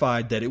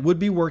clarified that it would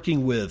be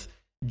working with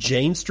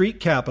Jane Street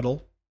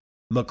Capital,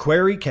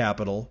 Macquarie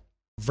Capital,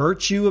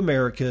 Virtue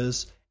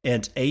Americas,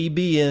 and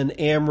ABN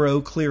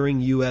AMRO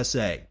Clearing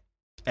USA.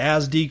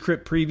 As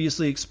Decrypt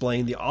previously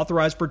explained, the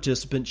authorized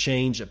participant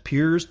change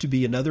appears to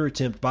be another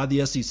attempt by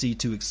the SEC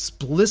to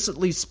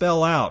explicitly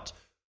spell out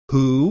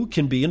who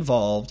can be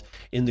involved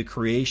in the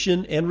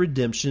creation and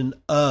redemption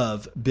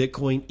of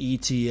Bitcoin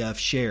ETF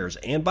shares,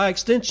 and by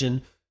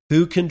extension,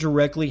 who can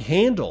directly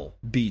handle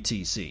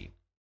BTC.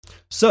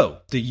 So,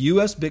 the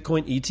U.S.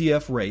 Bitcoin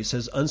ETF race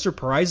has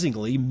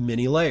unsurprisingly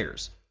many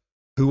layers.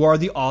 Who are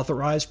the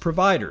authorized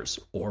providers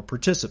or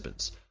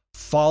participants?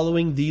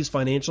 Following these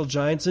financial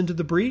giants into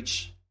the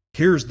breach?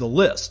 Here's the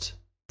list.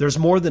 There's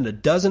more than a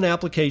dozen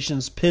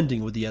applications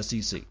pending with the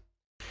SEC.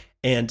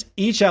 And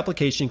each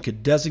application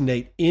could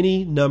designate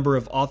any number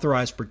of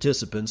authorized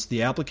participants.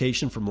 The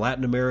application from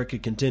Latin America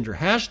Contender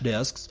Hash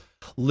Desks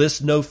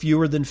lists no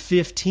fewer than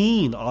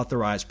 15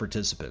 authorized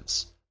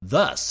participants.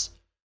 Thus,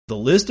 the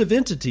list of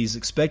entities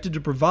expected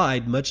to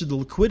provide much of the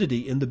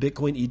liquidity in the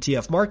Bitcoin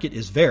ETF market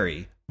is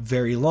very,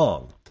 very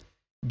long.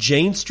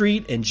 Jane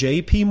Street and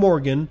JP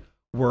Morgan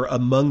were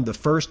among the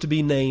first to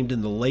be named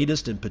in the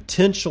latest and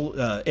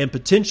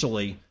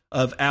potentially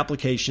of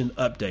application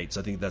updates.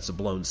 I think that's a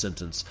blown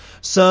sentence.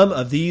 Some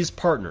of these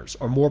partners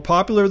are more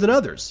popular than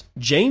others.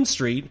 Jane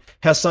Street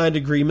has signed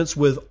agreements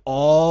with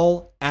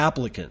all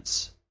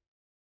applicants.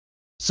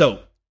 So,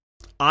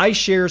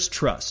 iShares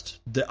Trust,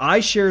 the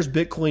iShares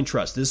Bitcoin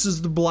Trust, this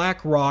is the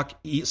BlackRock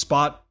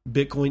spot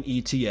Bitcoin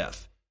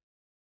ETF.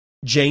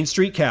 Jane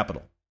Street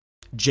Capital,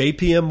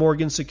 JPM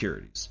Morgan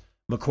Securities,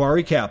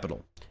 Macquarie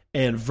Capital,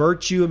 and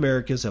Virtue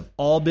Americas have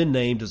all been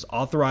named as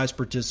authorized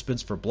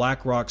participants for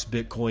BlackRock's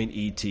Bitcoin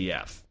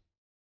ETF.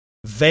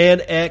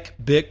 Van Eck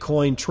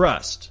Bitcoin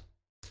Trust,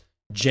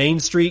 Jane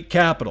Street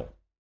Capital,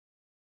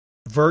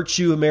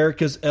 Virtue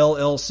Americas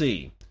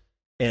LLC,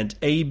 and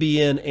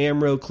ABN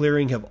AMRO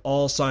Clearing have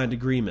all signed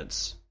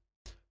agreements.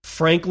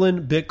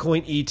 Franklin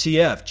Bitcoin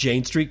ETF,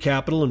 Jane Street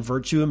Capital, and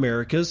Virtue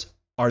Americas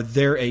are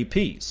their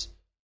APs.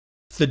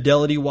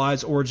 Fidelity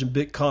Wise Origin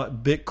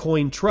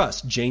Bitcoin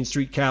Trust, Jane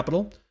Street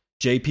Capital,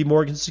 JP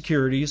Morgan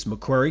Securities,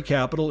 Macquarie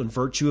Capital, and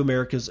Virtue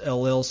Americas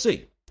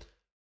LLC.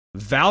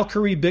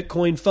 Valkyrie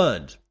Bitcoin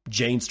Fund,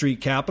 Jane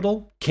Street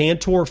Capital,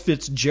 Cantor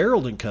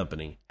Fitzgerald and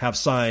Company have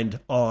signed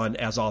on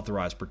as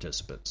authorized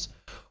participants.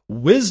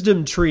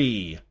 Wisdom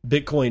Tree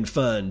Bitcoin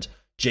Fund,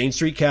 Jane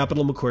Street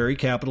Capital, Macquarie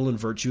Capital, and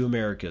Virtue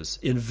Americas.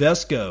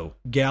 Invesco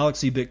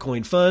Galaxy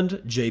Bitcoin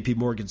Fund, JP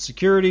Morgan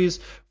Securities,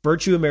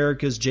 Virtue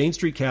Americas, Jane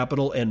Street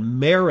Capital,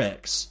 and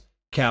Marex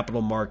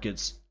Capital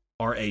Markets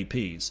are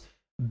APs.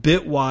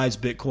 Bitwise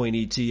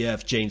Bitcoin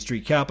ETF, Jane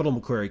Street Capital,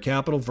 Macquarie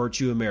Capital,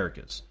 Virtue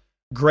Americas.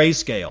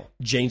 Grayscale,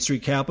 Jane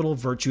Street Capital,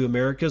 Virtue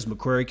Americas,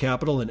 Macquarie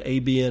Capital, and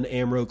ABN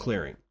AMRO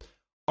Clearing.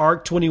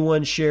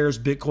 ARC21 Shares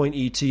Bitcoin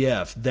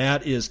ETF,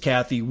 that is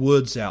Kathy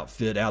Wood's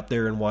outfit out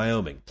there in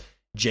Wyoming.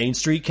 Jane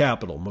Street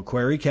Capital,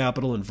 Macquarie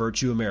Capital, and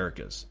Virtue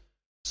Americas.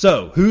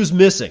 So, who's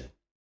missing?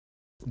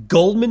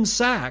 Goldman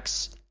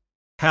Sachs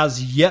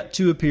has yet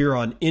to appear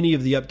on any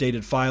of the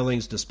updated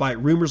filings,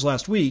 despite rumors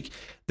last week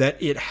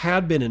that it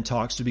had been in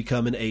talks to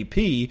become an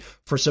AP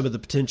for some of the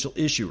potential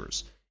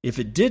issuers. If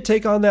it did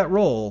take on that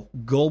role,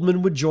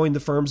 Goldman would join the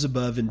firms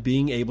above in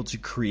being able to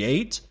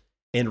create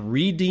and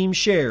redeem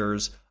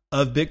shares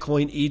of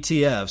Bitcoin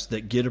ETFs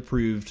that get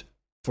approved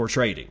for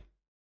trading.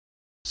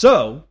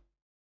 So,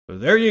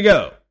 there you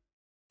go.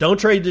 Don't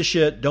trade this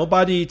shit. Don't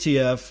buy the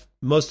ETF.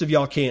 Most of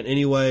y'all can't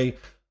anyway.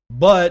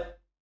 But,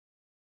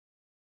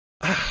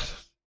 I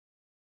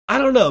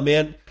don't know,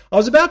 man. I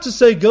was about to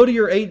say, go to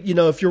your,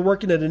 if you're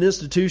working at an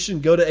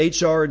institution, go to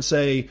HR and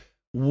say,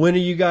 when are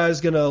you guys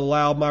going to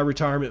allow my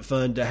retirement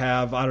fund to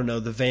have,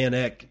 the Van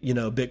Eck,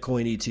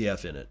 Bitcoin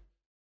ETF in it?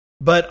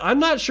 But I'm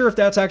not sure if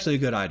that's actually a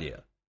good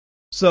idea.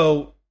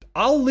 So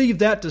I'll leave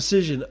that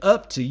decision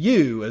up to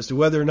you as to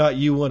whether or not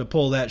you want to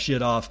pull that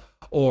shit off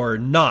or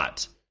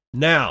not.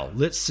 Now,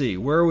 let's see.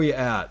 Where are we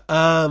at?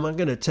 I'm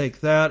going to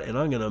take that and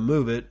I'm going to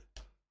move it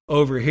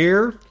over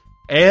here.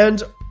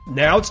 And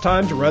now it's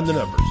time to run the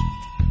numbers.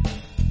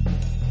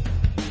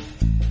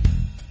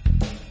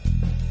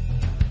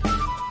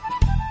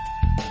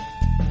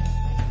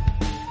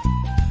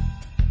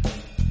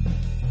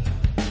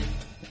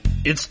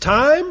 It's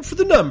time for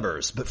the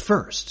numbers, but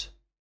first,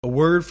 a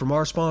word from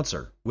our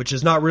sponsor, which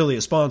is not really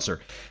a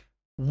sponsor.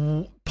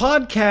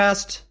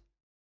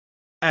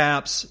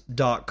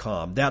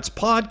 Podcastapps.com. That's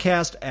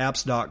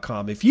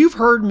podcastapps.com. If you've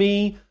heard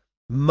me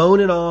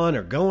moaning on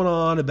or going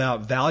on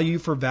about value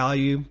for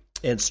value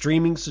and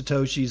streaming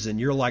Satoshis and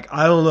you're like,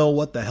 I don't know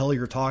what the hell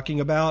you're talking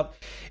about,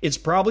 it's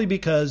probably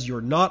because you're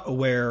not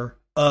aware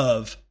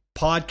of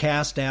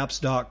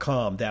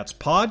podcastapps.com. That's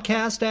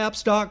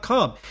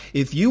podcastapps.com.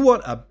 If you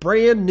want a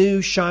brand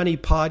new shiny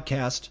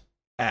podcast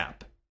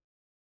app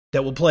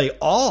that will play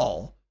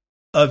all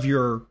of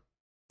your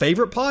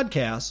favorite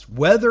podcasts,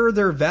 whether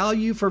they're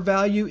value for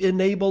value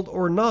enabled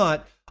or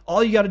not,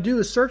 all you got to do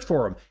is search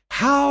for them.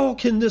 How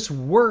can this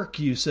work,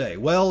 you say?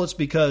 Well, it's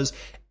because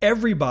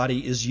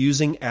everybody is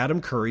using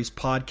Adam Curry's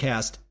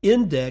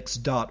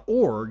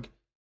podcastindex.org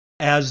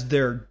as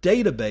their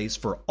database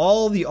for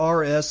all the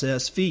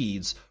RSS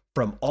feeds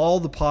from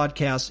all the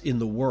podcasts in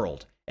the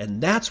world.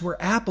 And that's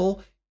where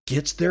Apple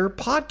gets their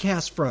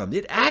podcast from.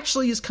 It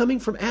actually is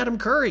coming from Adam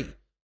Curry,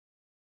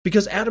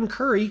 because Adam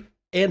Curry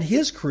and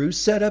his crew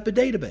set up a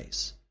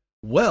database.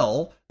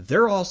 Well,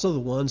 they're also the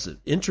ones that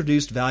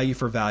introduced value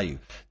for value.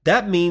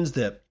 That means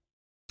that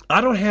I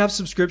don't have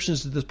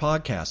subscriptions to this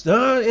podcast.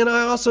 And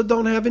I also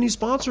don't have any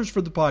sponsors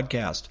for the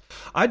podcast.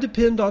 I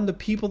depend on the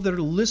people that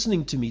are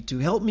listening to me to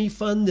help me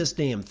fund this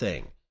damn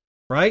thing,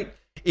 right?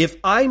 If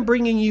I'm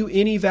bringing you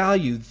any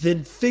value,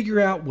 then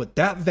figure out what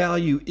that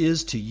value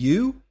is to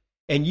you,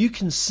 and you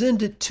can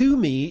send it to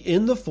me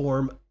in the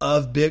form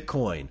of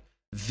Bitcoin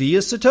via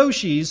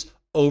Satoshis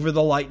over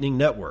the Lightning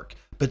Network.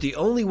 But the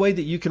only way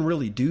that you can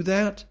really do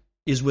that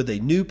is with a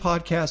new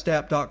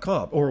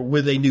podcastapp.com, or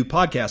with a new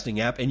podcasting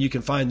app, and you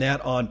can find that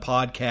on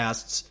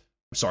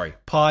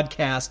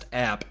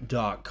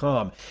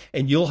podcastapp.com.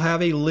 And you'll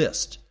have a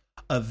list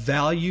of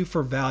value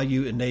for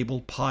value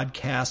enabled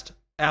podcast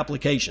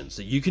applications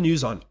that you can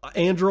use on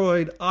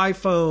Android,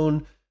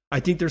 iPhone.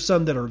 I think there's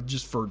some that are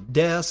just for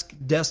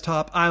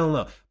desktop, I don't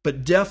know,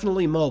 but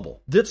definitely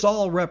mobile. That's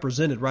all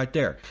represented right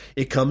there.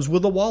 It comes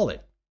with a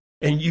wallet,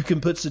 and you can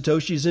put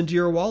Satoshis into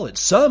your wallet.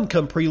 Some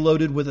come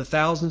preloaded with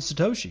 1,000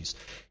 Satoshis.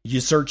 You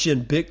search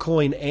in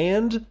Bitcoin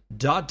and ...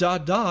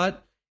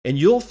 and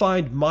you'll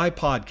find my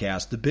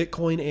podcast, the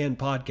Bitcoin and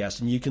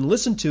Podcast, and you can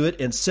listen to it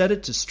and set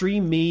it to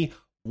stream me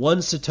 1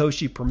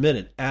 Satoshi per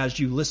minute as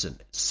you listen.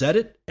 Set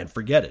it and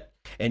forget it,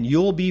 and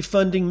you'll be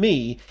funding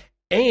me.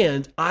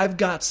 And I've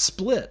got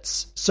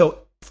splits.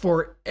 So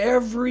for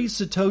every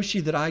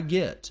Satoshi that I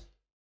get,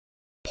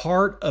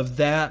 part of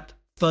that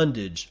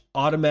fundage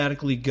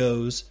automatically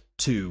goes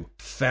to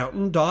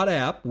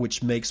Fountain.app,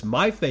 which makes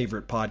my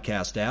favorite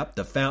podcast app,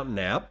 the Fountain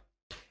app.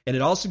 And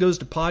it also goes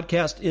to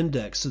Podcast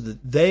Index so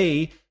that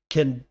they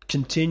can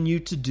continue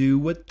to do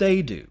what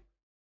they do.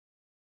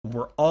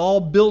 We're all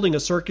building a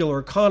circular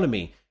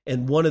economy,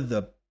 and one of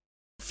the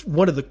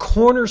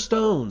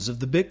cornerstones of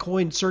the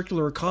Bitcoin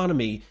circular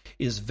economy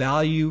is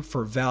value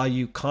for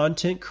value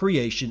content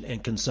creation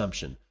and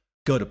consumption.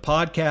 Go to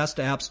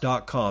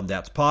podcastapps.com.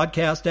 That's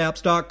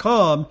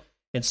podcastapps.com,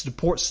 and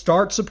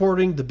start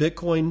supporting the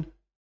Bitcoin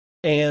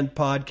and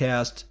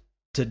Podcast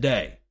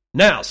today.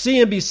 Now,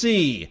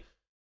 CNBC.com.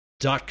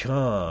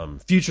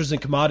 Futures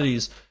and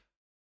commodities.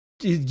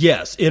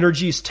 Yes,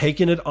 energy's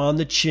taking it on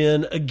the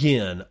chin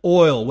again.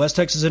 Oil, West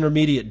Texas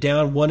Intermediate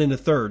down 1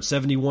 1/3,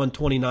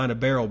 71.29 a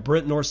barrel.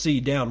 Brent North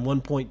Sea down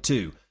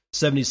 1.2,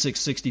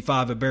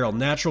 76.65 a barrel.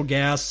 Natural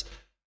gas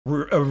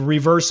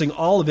reversing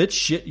all of its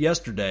shit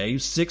yesterday,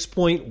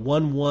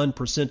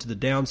 6.11% to the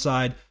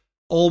downside,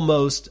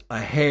 almost a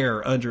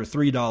hair under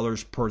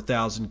 $3 per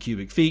 1,000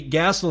 cubic feet.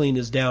 Gasoline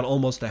is down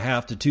almost a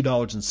half to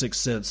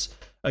 $2.06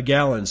 a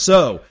gallon.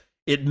 So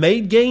it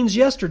made gains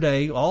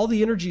yesterday. All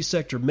the energy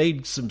sector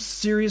made some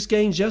serious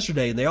gains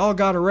yesterday, and they all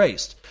got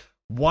erased.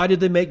 Why did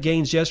they make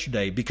gains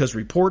yesterday? Because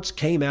reports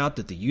came out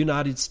that the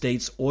United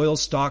States oil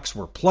stocks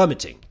were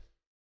plummeting.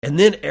 And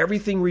then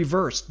everything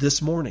reversed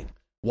this morning.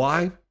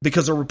 Why?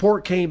 Because a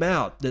report came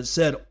out that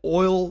said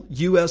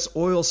U.S.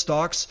 oil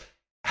stocks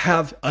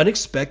have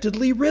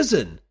unexpectedly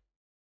risen.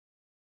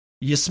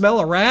 You smell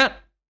a rat?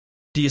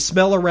 Do you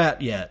smell a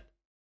rat yet?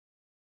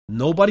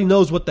 Nobody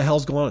knows what the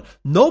hell's going on.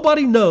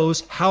 Nobody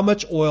knows how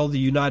much oil the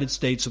United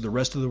States or the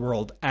rest of the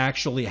world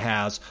actually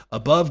has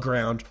above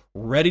ground,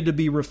 ready to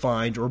be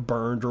refined or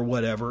burned or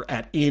whatever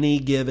at any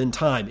given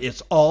time.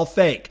 It's all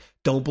fake.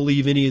 Don't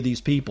believe any of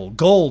these people.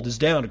 Gold is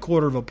down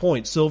 1/4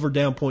 point. Silver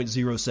down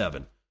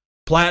 0.07.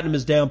 Platinum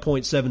is down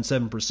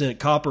 0.77%.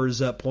 Copper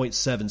is up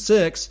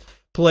 0.76.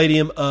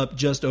 Palladium up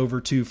just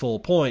over 2 full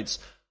points.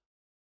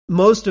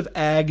 Most of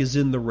ag is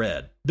in the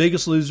red.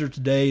 Biggest loser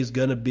today is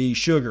going to be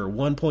sugar,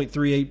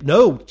 1.38.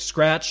 No,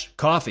 scratch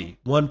coffee,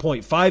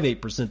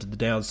 1.58% to the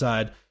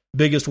downside.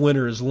 Biggest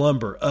winner is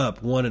lumber,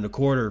 up 1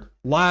 1/4.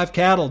 Live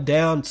cattle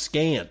down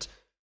scant.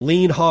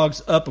 Lean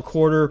hogs up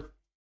 1/4.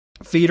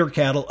 Feeder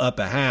cattle up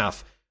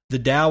 1/2. The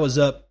Dow is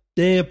up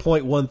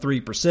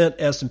 0.13%.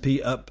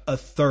 S&P up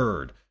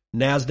 1/3.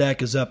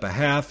 NASDAQ is up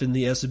 1/2 in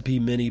the S&P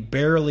Mini,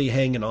 barely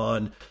hanging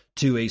on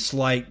to a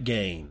slight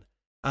gain.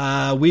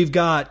 We've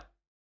got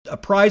a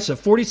price of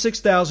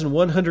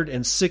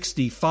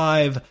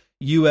 $46,165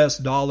 US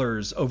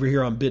dollars over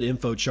here on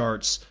BitInfo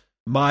charts.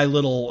 My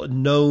little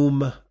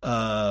gnome,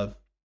 I've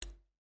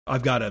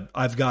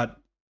got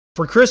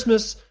for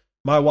Christmas,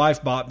 my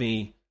wife bought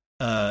me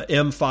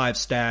M5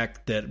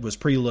 stack that was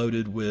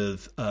preloaded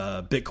with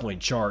Bitcoin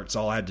charts.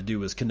 All I had to do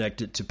was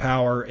connect it to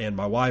power and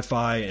my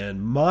Wi-Fi,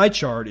 and my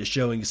chart is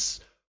showing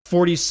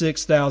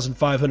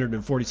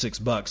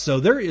 $46,546. So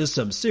there is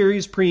some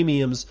serious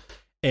premiums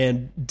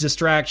and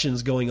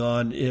distractions going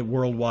on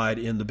worldwide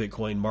in the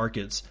Bitcoin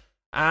markets.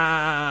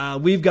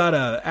 We've got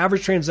an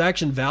average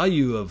transaction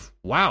value of,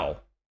 1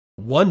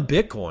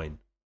 Bitcoin.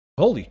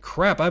 Holy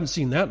crap, I haven't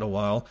seen that in a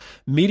while.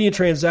 Median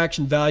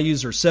transaction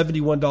values are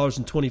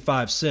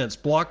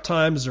 $71.25. Block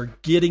times are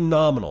getting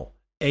nominal.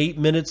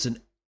 10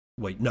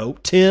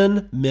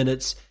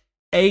 minutes,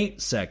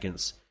 8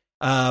 seconds.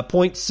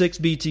 0.6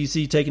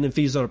 BTC taken in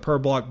fees on a per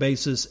block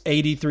basis,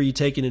 83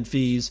 taken in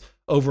fees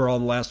overall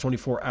in the last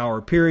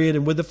 24-hour period.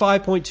 And with the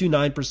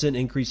 5.29%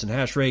 increase in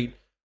hash rate,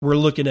 we're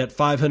looking at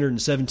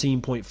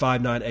 517.59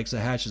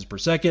 exahashes per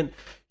second.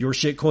 Your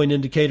shitcoin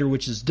indicator,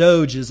 which is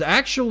Doge, is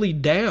actually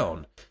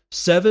down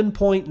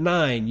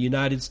 7.9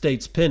 United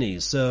States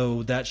pennies.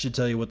 So that should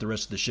tell you what the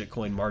rest of the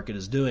shitcoin market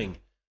is doing.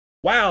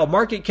 Wow,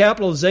 market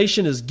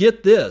capitalization is,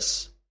 get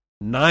this,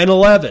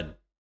 911.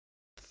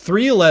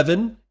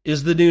 311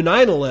 is the new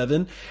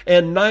 911,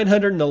 and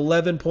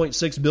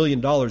 $911.6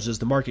 billion is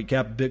the market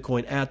cap of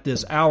Bitcoin at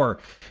this hour.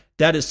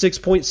 That is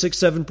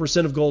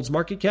 6.67% of gold's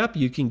market cap.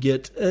 You can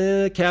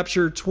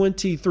capture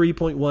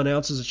 23.1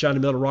 ounces of shiny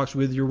metal rocks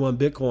with your one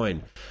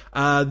Bitcoin.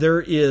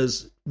 There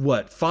is,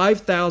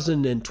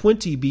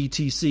 5,020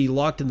 BTC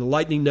locked in the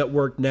Lightning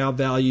Network, now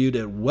valued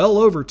at well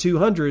over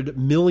 $200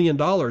 million.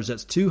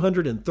 That's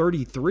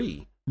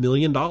 $233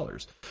 million.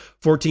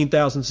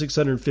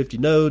 14,650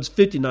 nodes,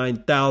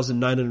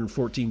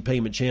 59,914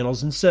 payment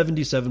channels, and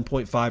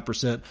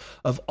 77.5%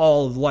 of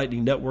all of the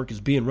Lightning Network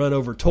is being run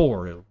over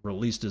Tor, or at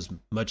least as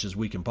much as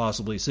we can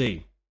possibly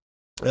see.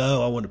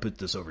 Oh, I want to put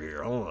this over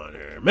here. Hold on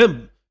here.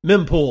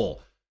 Mempool.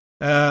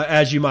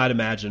 As you might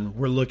imagine,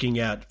 we're looking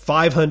at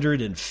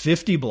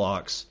 550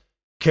 blocks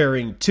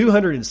carrying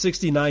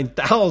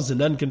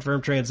 269,000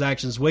 unconfirmed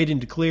transactions waiting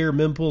to clear.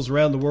 Mempools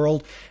around the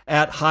world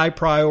at high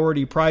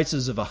priority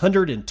prices of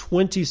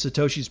 120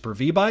 Satoshis per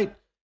VByte.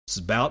 It's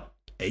about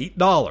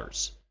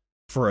 $8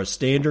 for a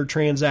standard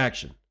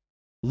transaction.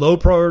 Low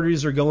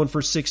priorities are going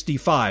for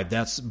 65.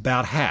 That's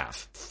about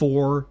half.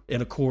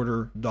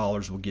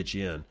 $4.25 will get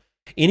you in.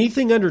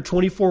 Anything under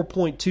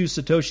 24.2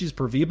 Satoshis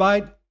per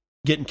VByte,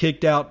 getting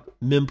kicked out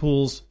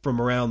mempools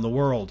from around the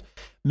world.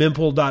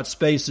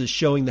 Mempool.space is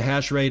showing the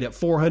hash rate at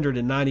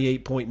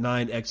 498.9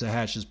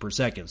 exahashes per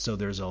second, so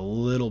there's a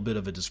little bit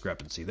of a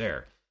discrepancy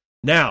there.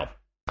 Now,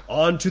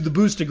 on to the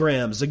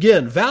boostograms.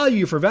 Again,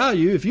 value for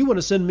value. If you want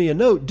to send me a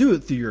note, do it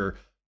through your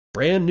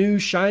brand new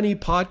shiny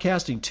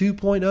Podcasting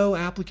 2.0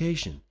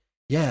 application.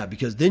 Yeah,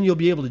 because then you'll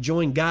be able to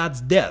join God's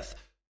death,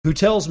 who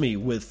tells me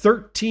with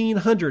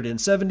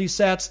 1,370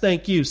 sats,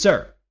 thank you,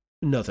 sir.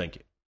 No, thank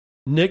you.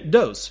 Nick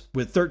Dose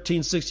with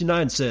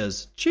 1369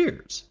 says,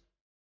 cheers.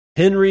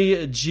 Henry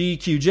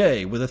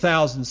GQJ with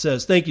 1,000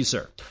 says, thank you,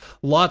 sir.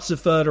 Lots of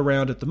fun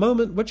around at the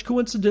moment, which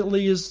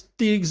coincidentally is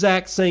the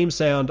exact same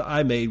sound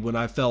I made when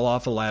I fell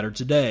off a ladder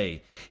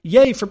today.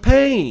 Yay for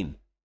pain.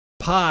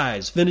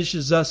 Pies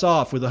finishes us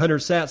off with 100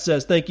 sats,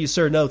 says, thank you,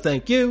 sir. No,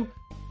 thank you.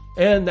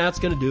 And that's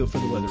going to do it for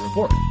the weather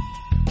report.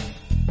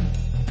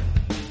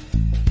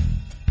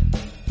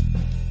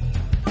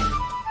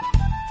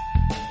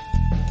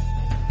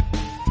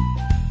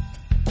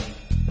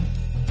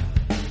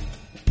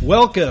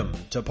 Welcome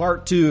to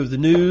part 2 of the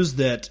news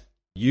that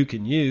you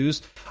can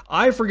use.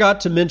 I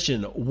forgot to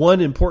mention one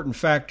important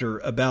factor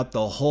about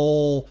the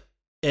whole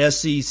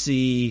SEC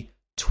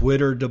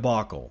Twitter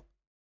debacle.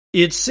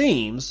 It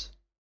seems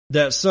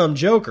that some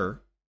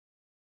joker,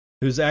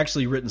 who's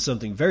actually written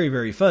something very,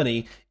 very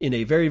funny in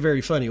a very,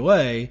 very funny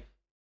way,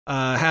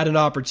 had an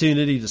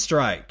opportunity to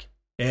strike,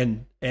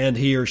 and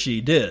he or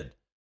she did.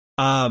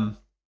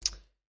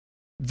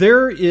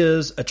 There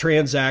is a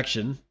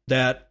transaction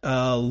that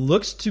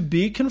looks to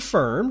be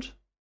confirmed.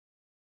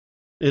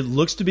 It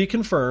looks to be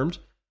confirmed.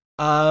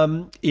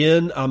 I'm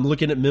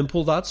looking at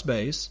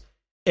mempool.space,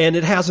 and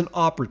it has an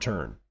op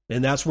return.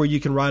 And that's where you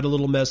can write a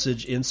little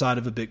message inside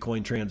of a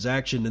Bitcoin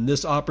transaction. And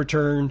this op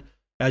return,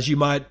 as you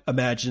might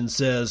imagine,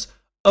 says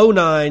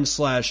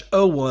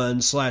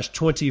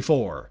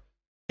 09/01/24.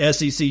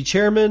 SEC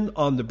chairman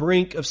on the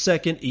brink of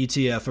second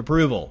ETF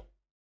approval.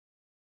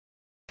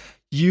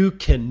 You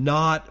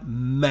cannot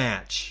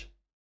match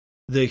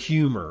the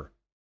humor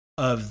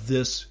of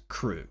this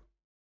crew.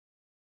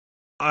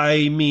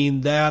 I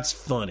mean, that's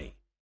funny.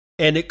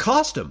 And it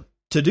cost them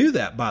to do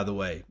that, by the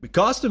way. It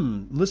cost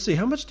them, let's see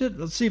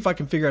if I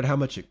can figure out how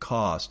much it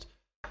cost.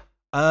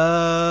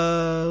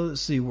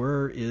 Let's see,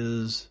 where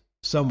is,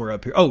 somewhere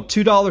up here. Oh,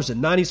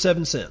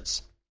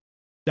 $2.97.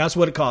 That's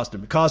what it cost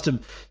him. It cost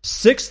him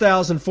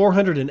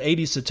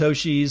 6,480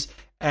 Satoshis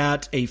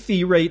at a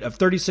fee rate of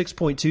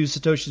 36.2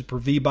 Satoshis per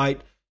VByte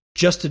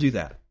just to do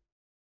that.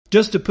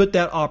 Just to put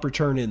that op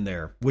return in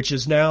there, which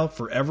is now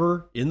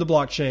forever in the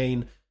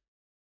blockchain.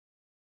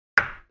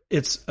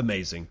 It's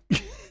amazing.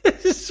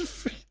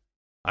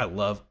 I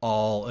love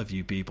all of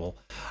you people.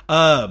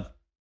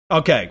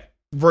 Okay,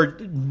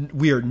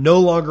 we are no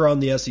longer on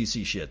the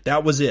SEC shit.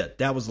 That was it.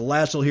 That was the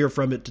last you'll hear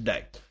from it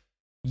today.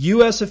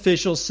 U.S.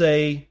 officials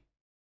say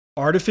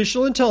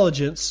artificial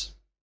intelligence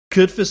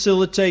could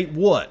facilitate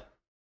what?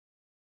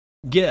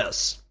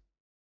 Guess.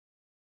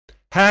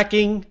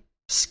 Hacking,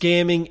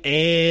 scamming,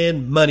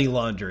 and money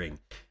laundering.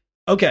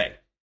 Okay,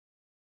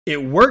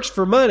 it works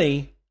for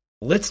money.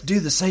 Let's do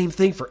the same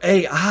thing for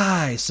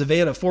AI.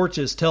 Savannah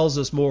Fortis tells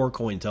us more,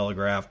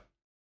 Cointelegraph.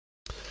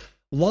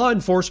 law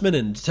enforcement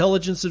and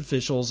intelligence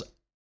officials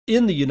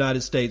in the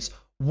United States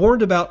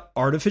warned about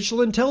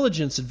artificial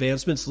intelligence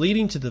advancements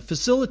leading to the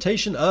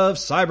facilitation of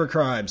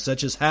cybercrimes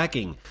such as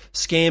hacking,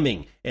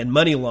 scamming, and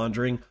money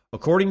laundering,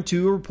 according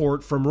to a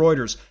report from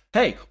Reuters.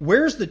 Hey,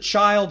 where's the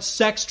child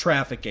sex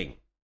trafficking?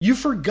 You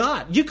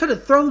forgot. You could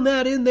have thrown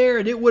that in there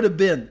and it would have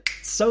been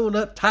sewn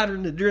up tighter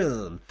than a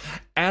drum.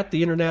 At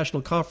the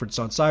International Conference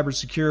on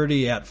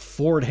Cybersecurity at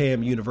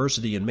Fordham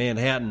University in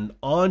Manhattan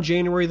on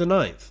January the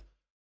 9th,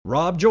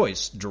 Rob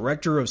Joyce,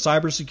 Director of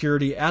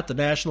Cybersecurity at the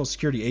National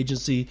Security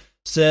Agency,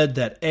 said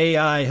that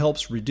AI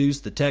helps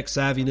reduce the tech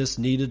savviness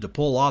needed to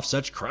pull off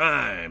such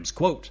crimes.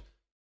 Quote,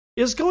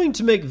 is going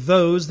to make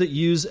those that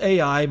use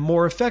AI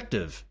more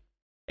effective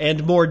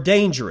and more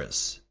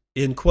dangerous,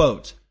 end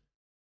quote.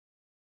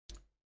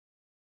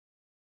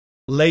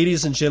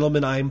 Ladies and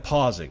gentlemen, I'm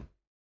pausing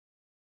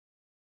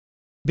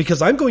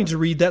because I'm going to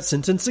read that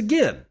sentence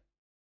again.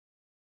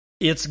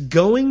 It's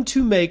going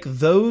to make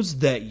those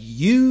that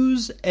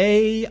use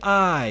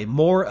AI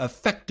more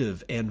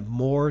effective and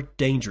more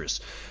dangerous.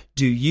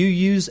 Do you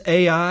use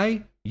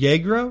AI,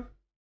 Yegro?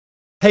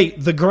 Hey,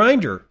 the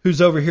grinder,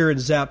 who's over here in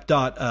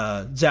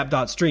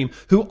Zap.stream,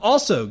 who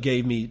also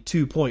gave me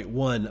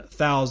 2.1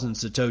 thousand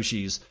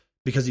Satoshis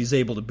because he's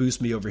able to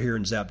boost me over here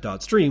in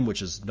Zap.stream,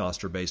 which is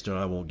Nostra-based, and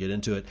I won't get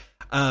into it.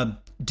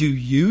 Do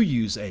you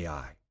use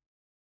AI?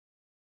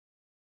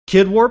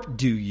 Kid Warp,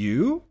 do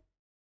you?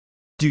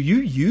 Do you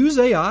use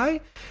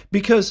AI?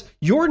 Because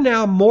you're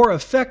now more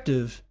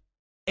effective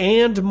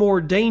and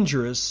more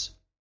dangerous,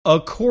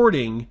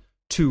 according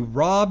to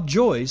Rob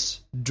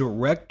Joyce,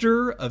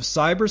 Director of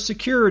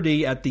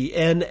Cybersecurity at the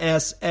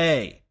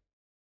NSA.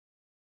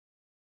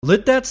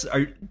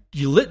 Are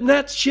you letting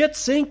that shit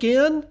sink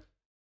in?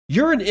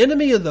 You're an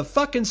enemy of the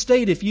fucking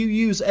state if you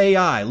use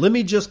AI. Let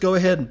me just go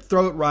ahead and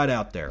throw it right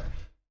out there.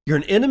 You're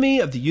an enemy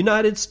of the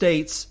United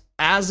States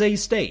as a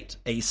state.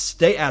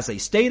 As a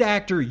state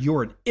actor,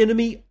 you're an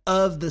enemy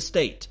of the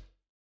state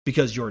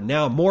because you're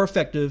now more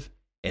effective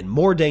and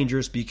more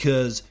dangerous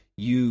because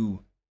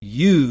you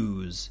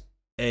use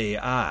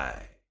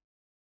AI.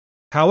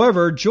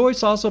 However,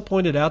 Joyce also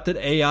pointed out that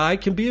AI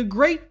can be a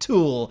great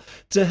tool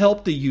to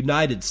help the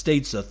United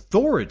States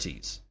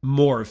authorities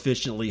more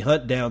efficiently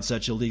hunt down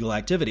such illegal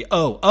activity.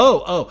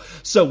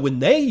 So when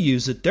they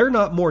use it, they're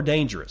not more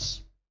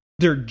dangerous.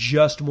 They're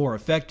just more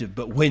effective.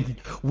 But when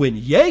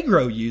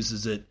Yegro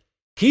uses it,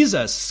 he's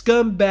a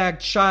scumbag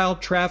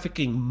child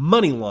trafficking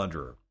money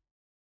launderer.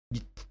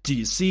 Do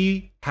you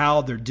see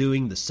how they're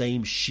doing the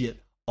same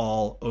shit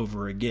all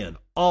over again?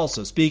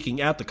 Also speaking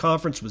at the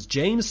conference was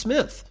James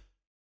Smith,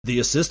 the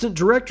assistant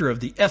director of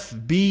the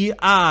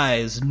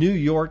FBI's New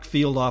York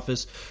field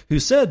office, who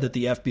said that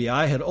the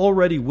FBI had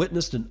already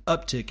witnessed an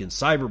uptick in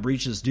cyber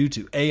breaches due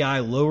to AI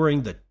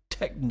lowering the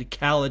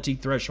technicality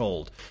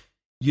threshold.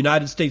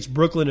 United States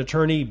Brooklyn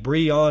attorney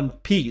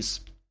Breon Peace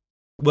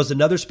was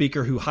another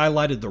speaker who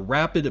highlighted the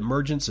rapid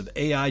emergence of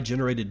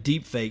AI-generated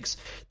deepfakes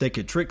that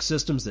could trick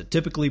systems that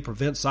typically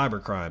prevent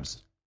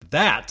cybercrimes.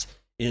 That,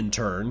 in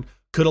turn,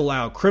 could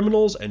allow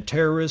criminals and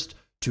terrorists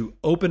to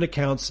open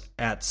accounts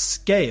at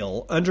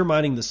scale,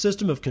 undermining the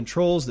system of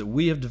controls that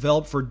we have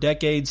developed for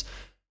decades.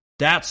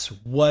 That's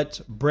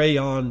what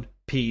Breon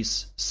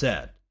Peace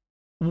said.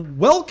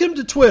 Welcome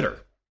to Twitter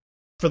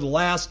for the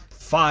last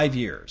 5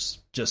 years.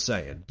 Just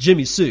saying.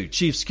 Jimmy Su,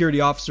 Chief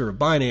Security Officer of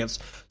Binance,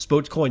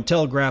 spoke to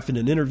Cointelegraph in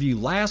an interview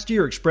last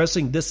year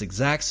expressing this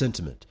exact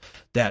sentiment,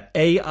 that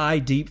AI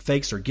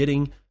deepfakes are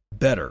getting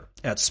better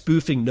at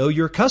spoofing Know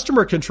Your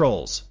Customer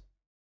controls.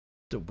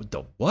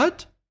 The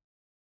what?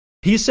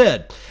 He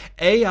said,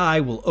 AI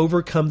will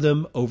overcome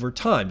them over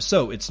time,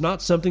 so it's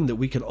not something that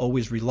we can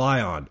always rely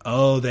on.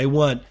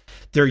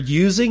 They're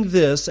using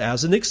this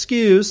as an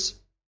excuse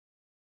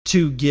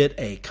to get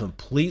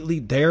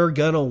they're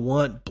going to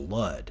want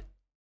blood.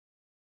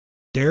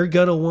 They're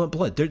going to want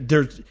blood.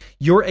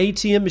 Your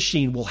ATM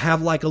machine will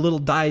have like a little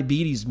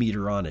diabetes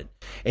meter on it.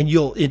 And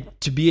you'll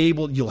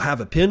have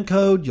a PIN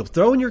code. You'll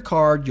throw in your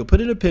card. You'll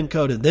put in a PIN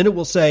code. And then it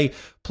will say,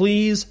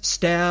 please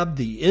stab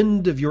the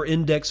end of your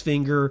index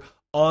finger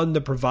on the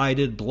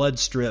provided blood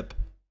strip.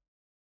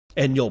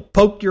 And you'll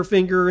poke your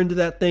finger into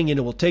that thing and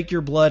it will take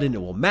your blood and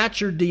it will match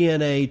your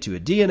DNA to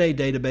a DNA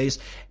database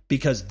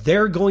because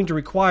they're going to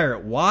require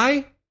it.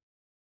 Why?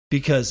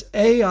 Because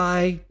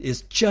AI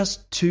is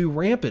just too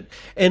rampant.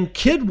 And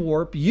Kid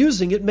Warp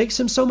using it makes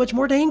him so much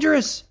more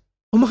dangerous.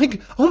 Oh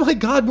my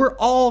God, we're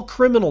all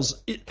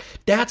criminals.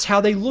 That's how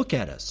they look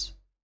at us.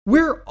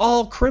 We're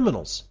all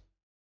criminals.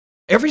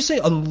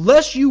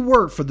 Unless you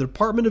work for the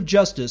Department of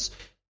Justice,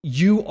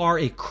 you are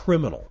a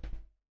criminal.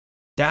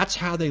 That's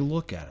how they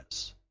look at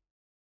us.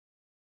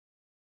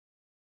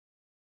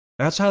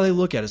 That's how they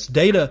look at us.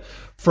 Data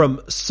from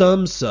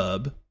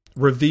SumSub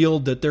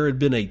revealed that there had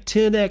been a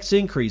 10x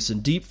increase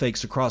in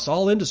deepfakes across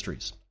all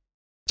industries.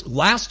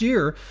 Last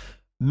year,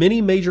 many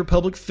major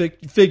public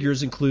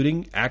figures,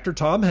 including actor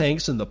Tom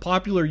Hanks and the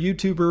popular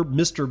YouTuber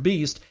Mr.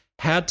 Beast,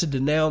 had to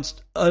denounce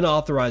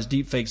unauthorized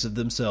deepfakes of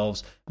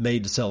themselves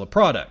made to sell a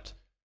product.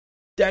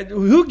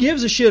 Who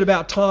gives a shit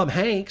about Tom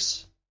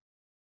Hanks?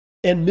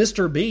 And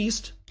Mr.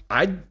 Beast,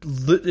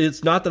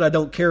 it's not that I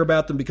don't care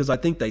about them because I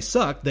think they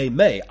suck. They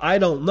may. I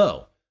don't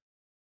know.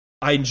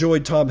 I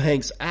enjoyed Tom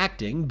Hanks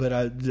acting, but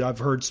I've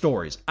heard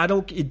stories.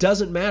 It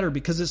doesn't matter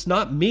because it's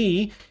not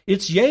me.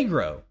 It's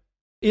Yegro.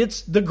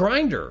 It's the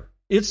grinder.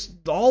 It's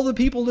all the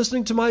people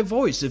listening to my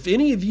voice. If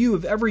any of you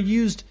have ever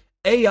used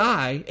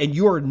AI and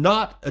you're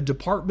not a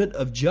Department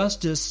of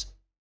Justice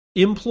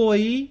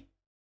employee,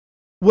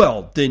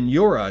 well, then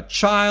you're a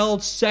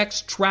child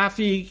sex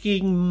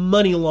trafficking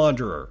money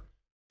launderer.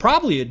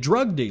 Probably a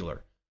drug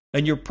dealer.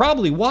 And you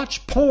probably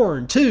watch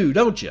porn too,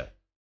 don't you?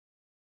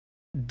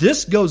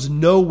 This goes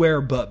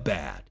nowhere but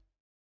bad.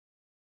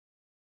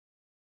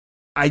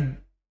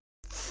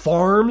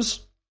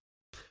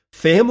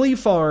 Family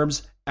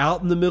farms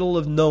out in the middle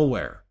of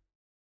nowhere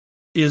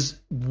is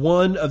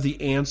one of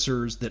the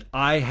answers that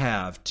I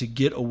have to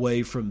get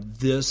away from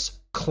this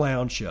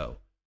clown show.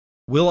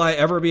 Will I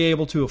ever be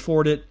able to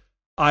afford it?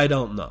 I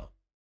don't know.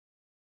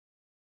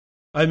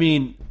 I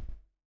mean,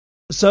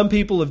 some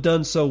people have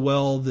done so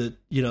well that,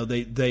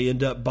 they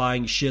end up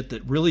buying shit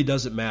that really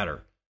doesn't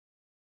matter.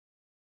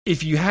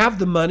 If you have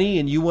the money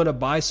and you want to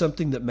buy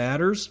something that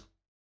matters,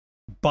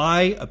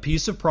 buy a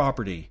piece of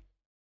property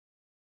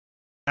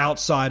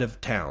outside of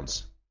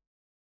towns,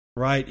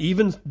 right?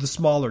 Even the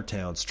smaller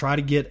towns, try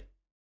to get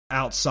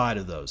outside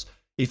of those.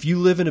 If you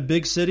live in a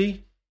big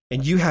city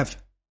and you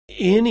have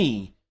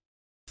any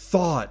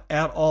thought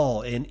at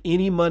all and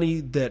any money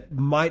that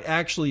might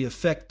actually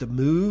affect the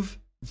move,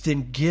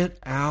 then get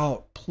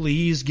out.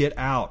 Please get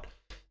out.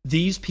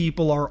 These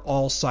people are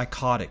all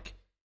psychotic.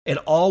 And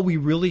all we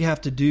really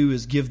have to do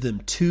is give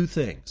them two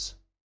things.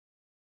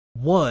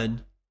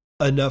 One,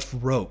 enough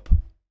rope.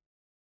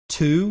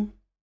 Two,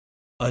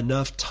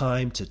 enough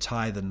time to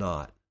tie the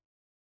knot.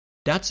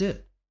 That's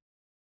it.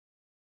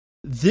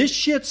 This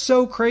shit's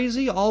so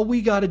crazy, all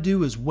we got to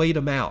do is wait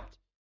them out.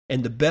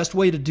 And the best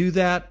way to do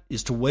that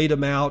is to wait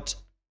them out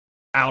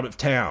of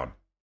town.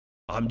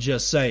 I'm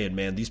just saying,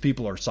 man, these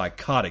people are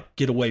psychotic.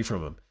 Get away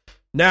from them.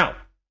 Now,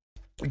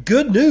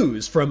 good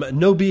news from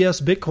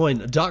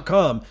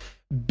NoBSBitcoin.com.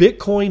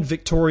 Bitcoin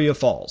Victoria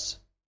Falls.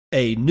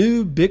 A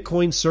new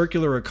Bitcoin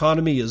circular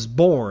economy is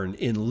born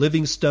in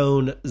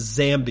Livingstone,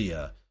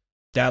 Zambia.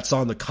 That's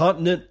on the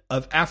continent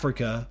of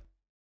Africa.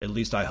 At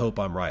least I hope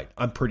I'm right.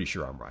 I'm pretty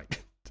sure I'm right.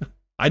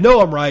 I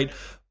know I'm right,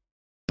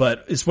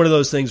 but it's one of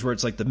those things where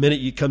it's like the minute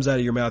it comes out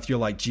of your mouth, you're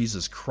like,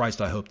 Jesus Christ,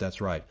 I hope that's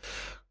right.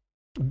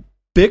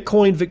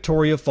 Bitcoin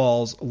Victoria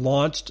Falls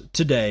launched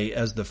today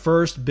as the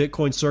first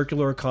Bitcoin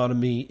circular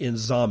economy in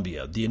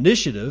Zambia. The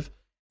initiative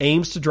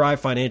aims to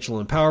drive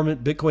financial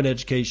empowerment, Bitcoin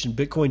education,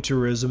 Bitcoin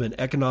tourism, and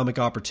economic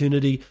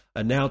opportunity,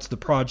 announced the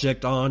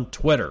project on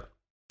Twitter.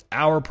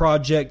 Our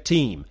project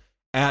team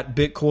at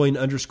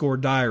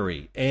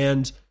Bitcoin_diary,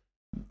 and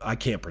I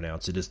can't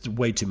pronounce it, it's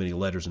way too many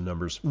letters and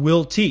numbers,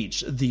 will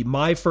teach the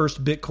My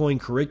First Bitcoin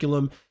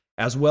curriculum,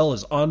 as well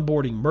as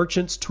onboarding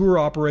merchants, tour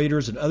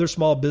operators, and other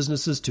small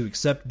businesses to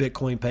accept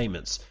Bitcoin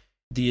payments.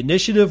 The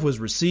initiative has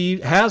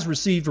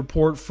received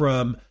report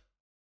from,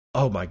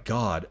 oh my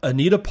God,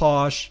 Anita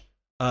Posh,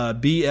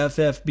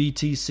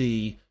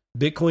 BFFBTC,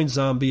 Bitcoin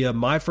Zambia,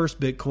 My First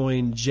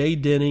Bitcoin, Jay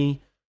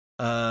Denny,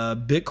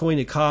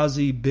 Bitcoin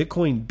Ikazi,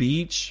 Bitcoin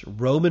Beach,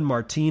 Roman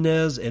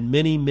Martinez, and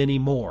many, many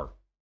more.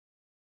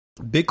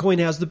 Bitcoin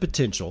has the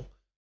potential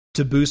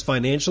to boost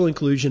financial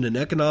inclusion and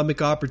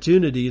economic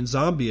opportunity in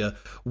Zambia.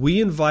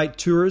 We invite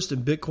tourists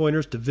and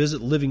Bitcoiners to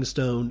visit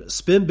Livingstone,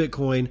 spend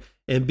Bitcoin,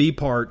 and be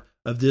part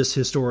of this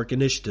historic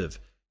initiative.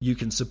 You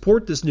can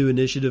support this new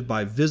initiative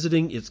by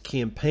visiting its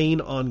campaign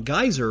on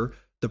Geyser.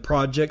 The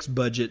project's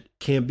budget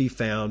can be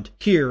found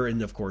here,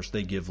 and of course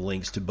they give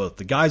links to both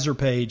the Geyser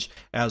page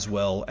as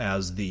well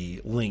as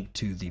the link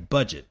to the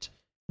budget.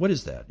 What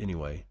is that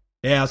anyway?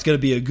 Yeah, it's going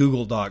to be a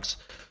Google Docs.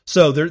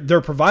 So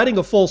they're providing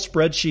a full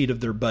spreadsheet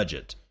of their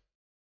budget.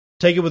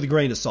 Take it with a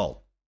grain of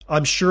salt.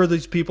 I'm sure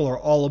these people are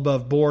all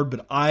above board,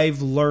 but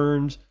I've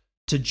learned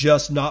to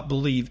just not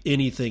believe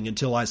anything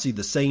until I see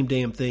the same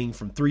damn thing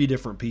from 3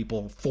 different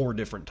people 4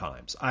 different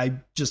times. I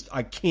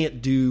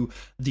can't do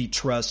the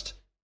trust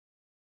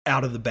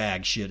out of the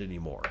bag shit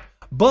anymore.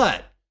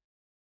 But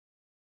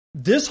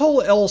this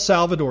whole El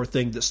Salvador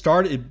thing that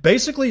started with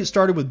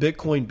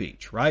Bitcoin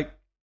Beach, right?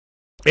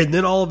 And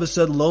then all of a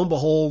sudden, lo and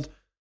behold,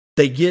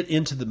 they get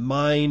into the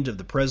mind of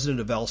the president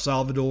of El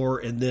Salvador,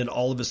 and then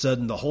all of a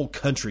sudden the whole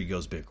country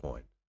goes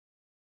Bitcoin.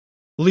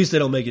 At least they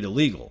don't make it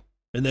illegal,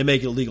 and they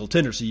make it legal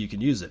tender so you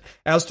can use it.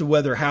 As to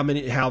whether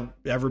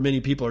however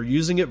many people are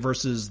using it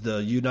versus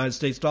the United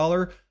States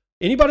dollar,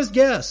 anybody's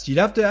guess. You'd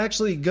have to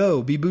actually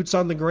go, be boots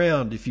on the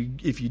ground. If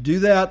you do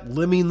that,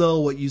 let me know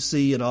what you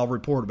see and I'll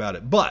report about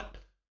it. But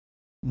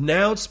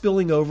now it's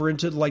spilling over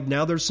into, like,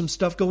 now there's some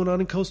stuff going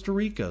on in Costa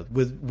Rica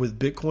with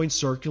Bitcoin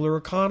circular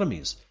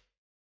economies.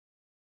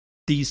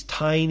 These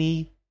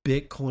tiny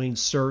Bitcoin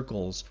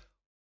circles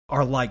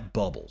are like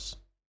bubbles.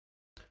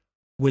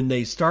 When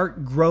they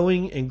start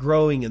growing and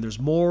growing, and there's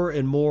more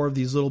and more of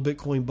these little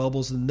Bitcoin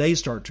bubbles, and they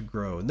start to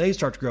grow and they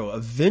start to grow,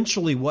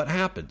 eventually what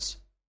happens?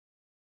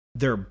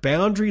 Their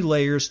boundary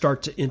layers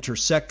start to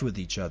intersect with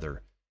each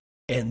other.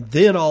 And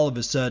then all of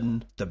a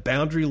sudden, the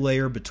boundary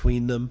layer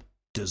between them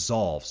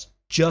dissolves,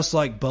 just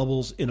like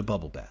bubbles in a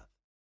bubble bath.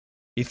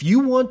 If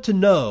you want to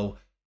know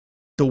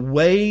the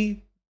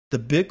way the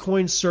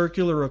Bitcoin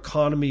circular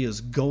economy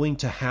is going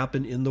to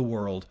happen in the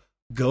world,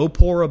 go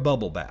pour a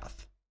bubble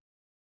bath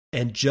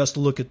and just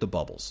look at the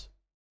bubbles.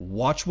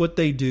 Watch what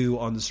they do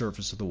on the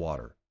surface of the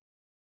water.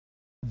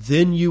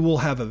 Then you will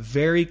have a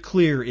very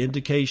clear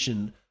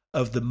indication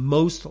of the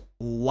most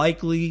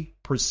likely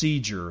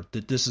procedure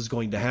that this is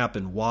going to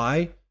happen.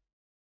 Why?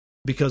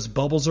 Because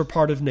bubbles are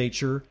part of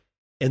nature,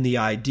 and the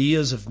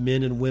ideas of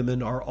men and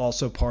women are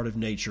also part of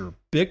nature.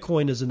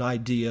 Bitcoin is an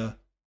idea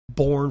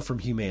born from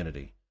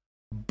humanity.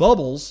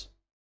 Bubbles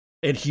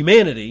and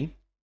humanity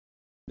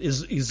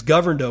is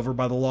governed over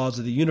by the laws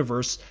of the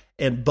universe,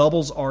 and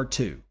bubbles are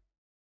too.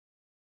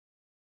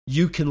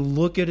 You can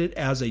look at it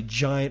as a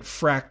giant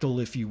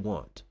fractal if you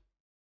want.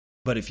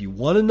 But if you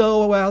want to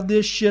know how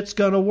this shit's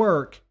going to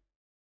work,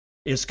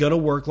 it's going to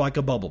work like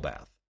a bubble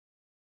bath.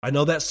 I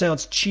know that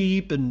sounds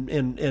cheap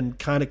and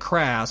kind of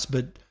crass,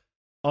 but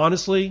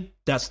honestly,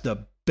 that's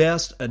the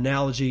best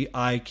analogy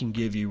I can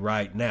give you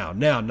right now.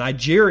 Now,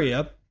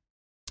 Nigeria's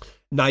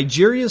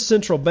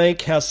central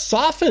bank has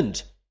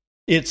softened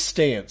its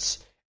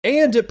stance,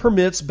 and it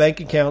permits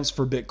bank accounts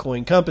for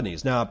Bitcoin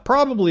companies. Now, I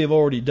probably have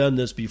already done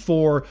this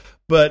before,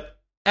 but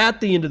at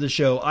the end of the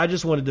show, I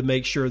just wanted to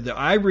make sure that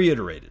I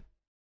reiterated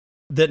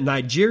that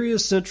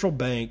Nigeria's central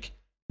bank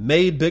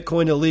made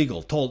Bitcoin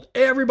illegal, told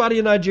everybody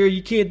in Nigeria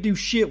you can't do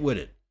shit with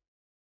it.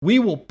 We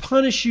will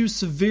punish you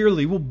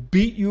severely. We'll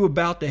beat you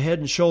about the head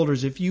and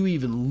shoulders if you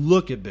even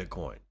look at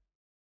Bitcoin.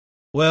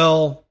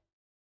 Well,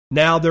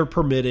 now they're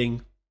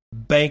permitting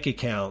bank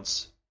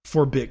accounts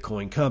for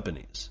Bitcoin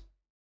companies.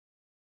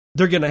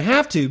 They're going to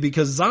have to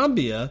because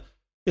Zambia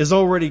is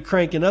already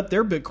cranking up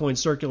their Bitcoin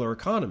circular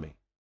economy.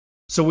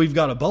 So we've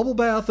got a bubble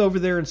bath over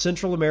there in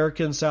Central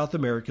America and South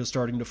America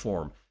starting to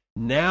form.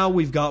 Now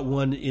we've got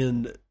one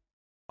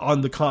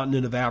on the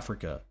continent of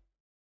Africa.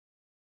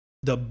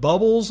 The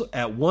bubbles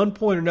at one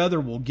point or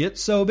another will get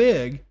so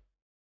big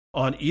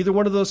on either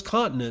one of those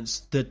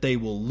continents that they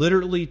will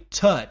literally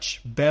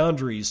touch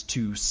boundaries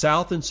to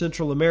South and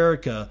Central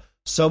America,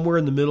 somewhere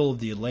in the middle of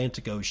the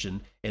Atlantic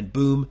Ocean, and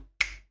boom,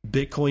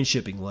 Bitcoin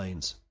shipping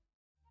lanes.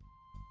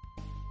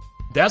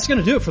 That's going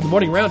to do it for the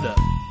morning roundup.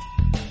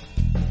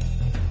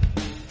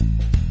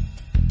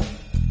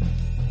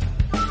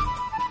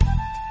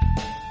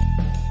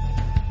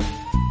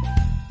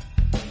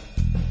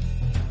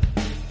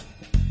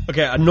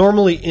 Okay, I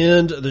normally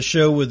end the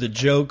show with a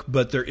joke,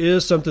 but there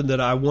is something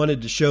that I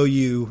wanted to show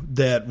you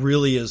that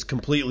really is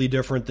completely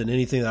different than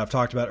anything that I've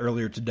talked about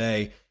earlier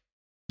today.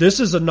 This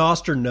is a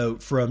Noster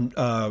note from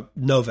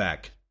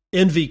Novak,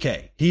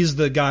 NVK. He's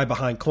the guy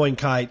behind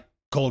CoinKite,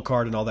 Cold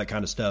Card, and all that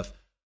kind of stuff.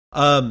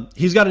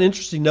 He's got an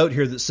interesting note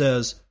here that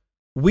says,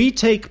 "We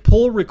take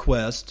pull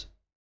requests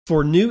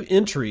for new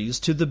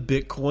entries to the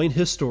Bitcoin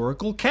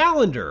historical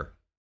calendar.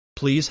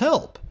 Please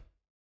help.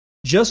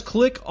 Just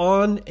click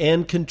on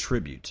and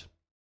contribute."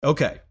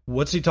 Okay,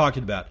 what's he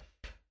talking about?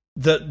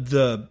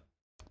 The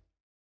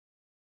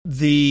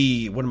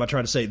what am I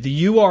trying to say?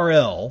 The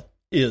URL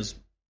is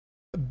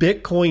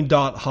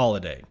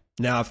bitcoin.holiday.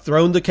 Now, I've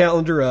thrown the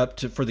calendar up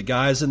for the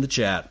guys in the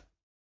chat.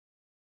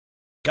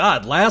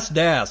 God, Last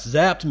Das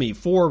zapped me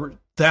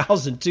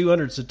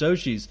 4,200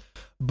 Satoshis.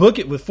 Book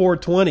it with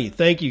 420.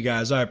 Thank you,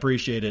 guys. I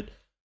appreciate it.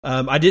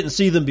 I didn't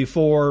see them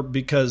before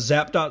because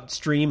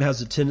Zap.stream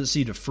has a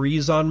tendency to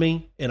freeze on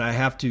me, and I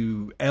have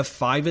to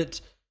F5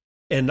 it,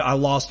 and I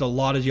lost a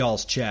lot of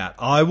y'all's chat.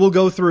 I will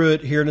go through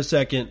it here in a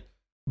second,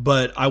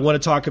 but I want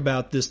to talk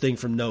about this thing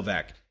from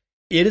Novak.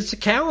 It is a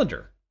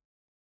calendar,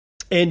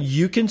 and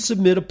you can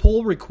submit a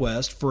pull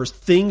request for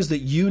things that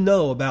you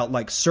know about,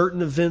 like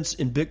certain events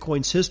in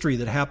Bitcoin's history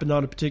that happened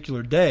on a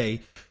particular day.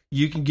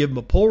 You can give them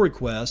a pull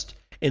request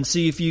and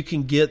see if you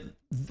can get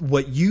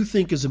what you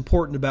think is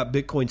important about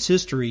Bitcoin's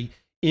history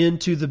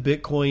into the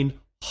Bitcoin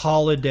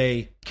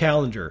holiday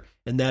calendar.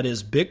 And that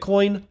is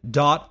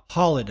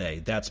bitcoin.holiday.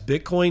 That's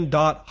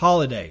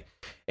bitcoin.holiday.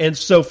 And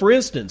so, for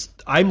instance,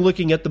 I'm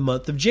looking at the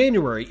month of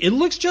January. It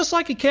looks just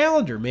like a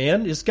calendar,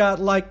 man. It's got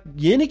like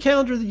any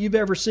calendar that you've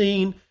ever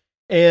seen.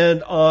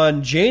 And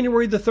on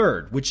January the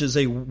 3rd, which was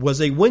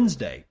a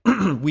Wednesday,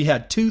 we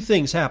had two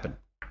things happen.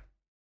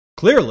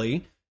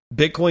 Clearly,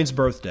 Bitcoin's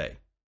birthday,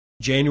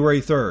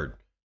 January 3rd.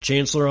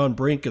 Chancellor on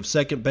brink of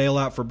second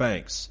bailout for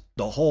banks.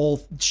 The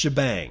whole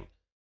shebang.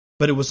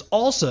 But it was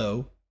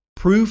also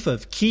Proof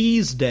of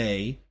Keys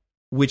Day,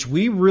 which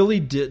we really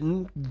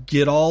didn't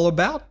get all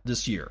about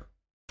this year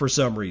for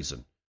some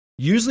reason.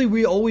 Usually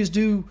we always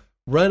do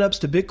run-ups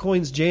to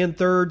Bitcoin's Jan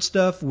 3rd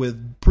stuff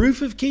with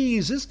Proof of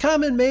Keys. It's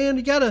coming, man.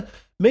 You got to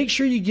make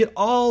sure you get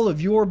all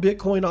of your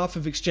Bitcoin off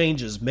of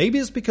exchanges. Maybe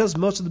it's because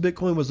most of the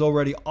Bitcoin was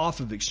already off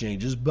of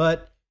exchanges,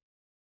 but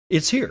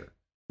it's here.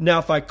 Now,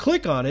 if I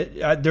click on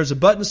it, there's a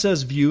button that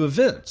says View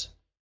Event.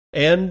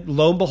 And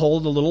lo and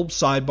behold, a little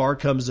sidebar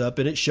comes up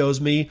and it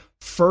shows me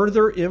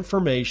further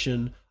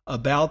information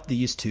about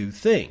these two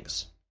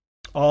things.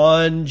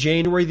 On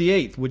January the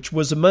 8th, which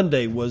was a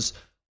Monday, was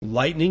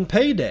Lightning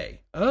Payday.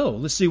 Oh,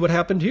 let's see what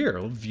happened here.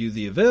 We'll view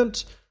the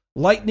event.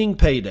 Lightning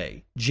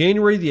Payday,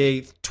 January the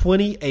 8th,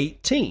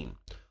 2018.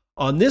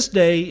 On this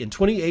day in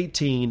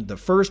 2018, the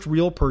first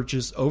real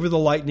purchase over the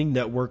Lightning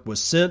Network was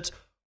sent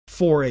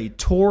for a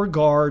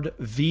TorGuard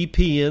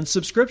VPN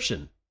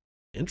subscription.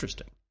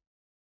 Interesting.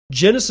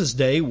 Genesis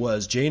Day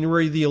was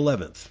January the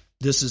 11th.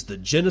 This is the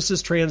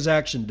Genesis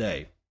transaction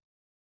day.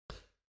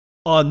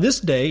 On this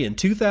day in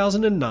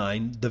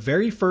 2009, the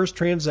very first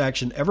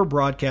transaction ever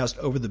broadcast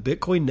over the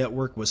Bitcoin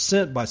network was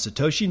sent by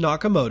Satoshi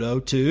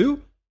Nakamoto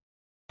to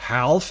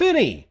Hal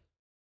Finney,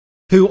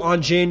 who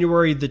on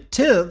January the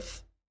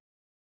 10th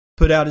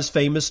put out his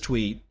famous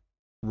tweet,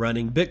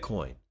 running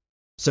Bitcoin.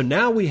 So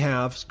now we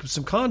have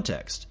some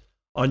context.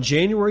 On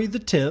January the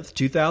 10th,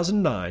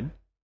 2009,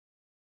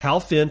 Hal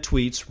Finn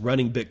tweets,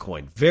 running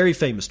Bitcoin. Very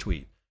famous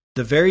tweet.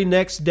 The very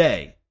next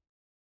day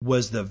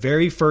was the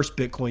very first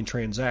Bitcoin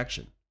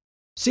transaction.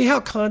 See how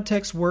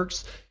context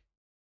works?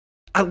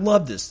 I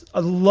love this. I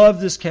love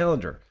this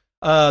calendar.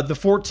 The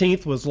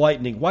 14th was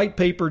Lightning White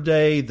Paper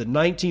Day. The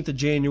 19th of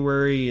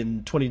January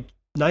in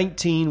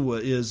 2019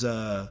 is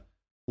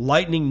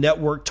Lightning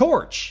Network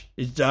Torch.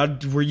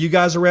 Were you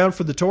guys around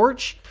for the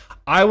torch?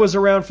 I was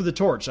around for the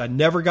torch. I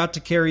never got to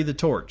carry the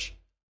torch,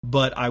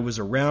 but I was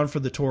around for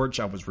the torch.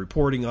 I was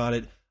reporting on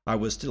it. I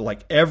was still,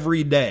 like,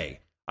 every day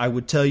I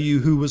would tell you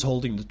who was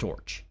holding the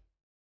torch,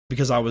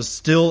 because I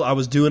was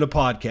doing a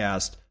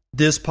podcast,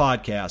 this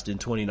podcast in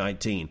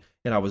 2019,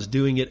 and I was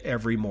doing it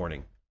every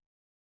morning.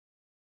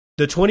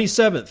 The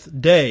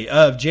 27th day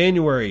of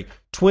January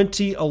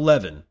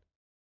 2011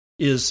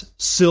 is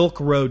Silk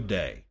Road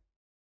Day.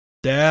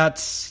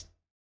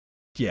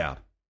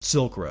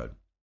 Silk Road.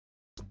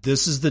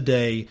 This is the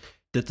day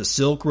that the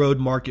Silk Road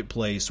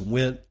Marketplace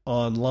went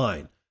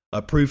online,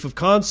 a proof of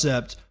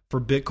concept for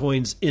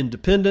Bitcoin's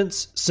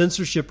independence,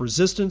 censorship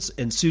resistance,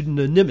 and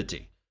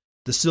pseudonymity.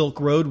 The Silk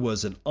Road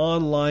was an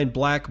online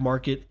black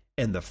market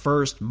and the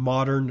first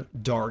modern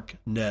dark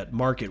net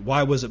market.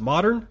 Why was it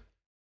modern?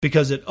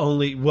 Because it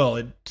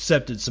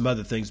accepted some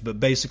other things, but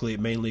basically it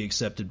mainly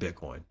accepted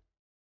Bitcoin.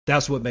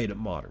 That's what made it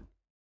modern.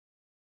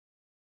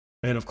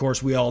 And of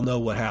course, we all know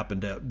what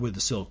happened with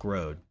the Silk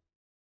Road.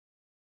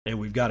 And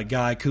we've got a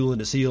guy cooling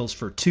his heels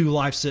for 2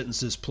 life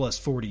sentences plus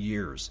 40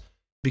 years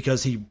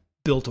because he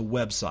built a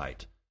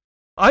website.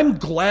 I'm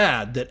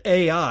glad that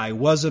AI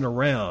wasn't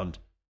around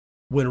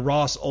when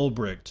Ross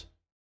Ulbricht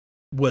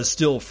was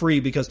still free,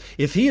 because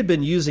if he had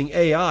been using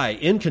AI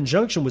in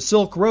conjunction with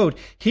Silk Road,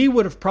 he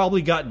would have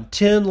probably gotten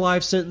 10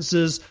 life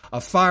sentences, a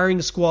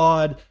firing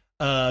squad,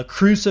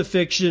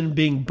 crucifixion,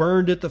 being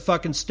burned at the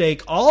fucking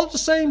stake, all at the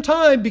same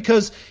time,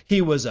 because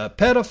he was a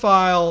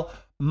pedophile,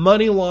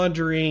 money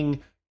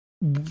laundering,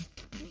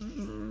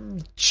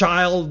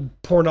 child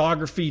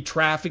pornography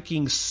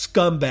trafficking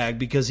scumbag,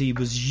 because he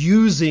was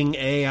using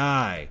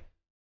AI.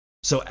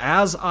 So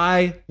as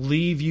I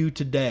leave you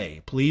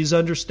today, please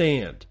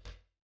understand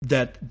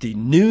that the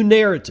new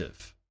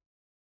narrative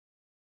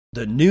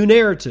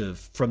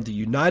from the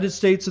United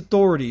States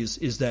authorities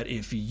is that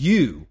if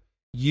you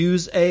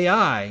use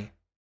AI,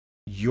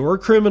 you're a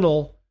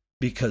criminal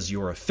because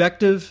you're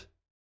effective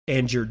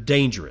and you're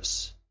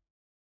dangerous.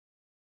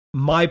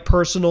 My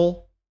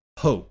personal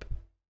hope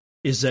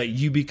is that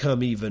you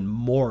become even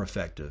more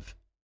effective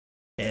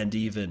and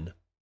even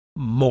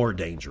more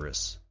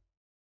dangerous.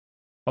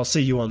 I'll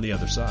see you on the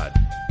other side.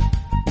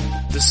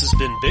 This has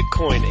been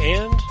Bitcoin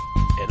and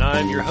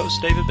I'm your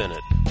host, David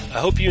Bennett. I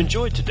hope you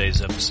enjoyed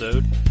today's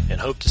episode and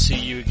hope to see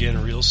you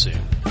again real soon.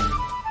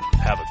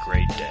 Have a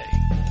great day.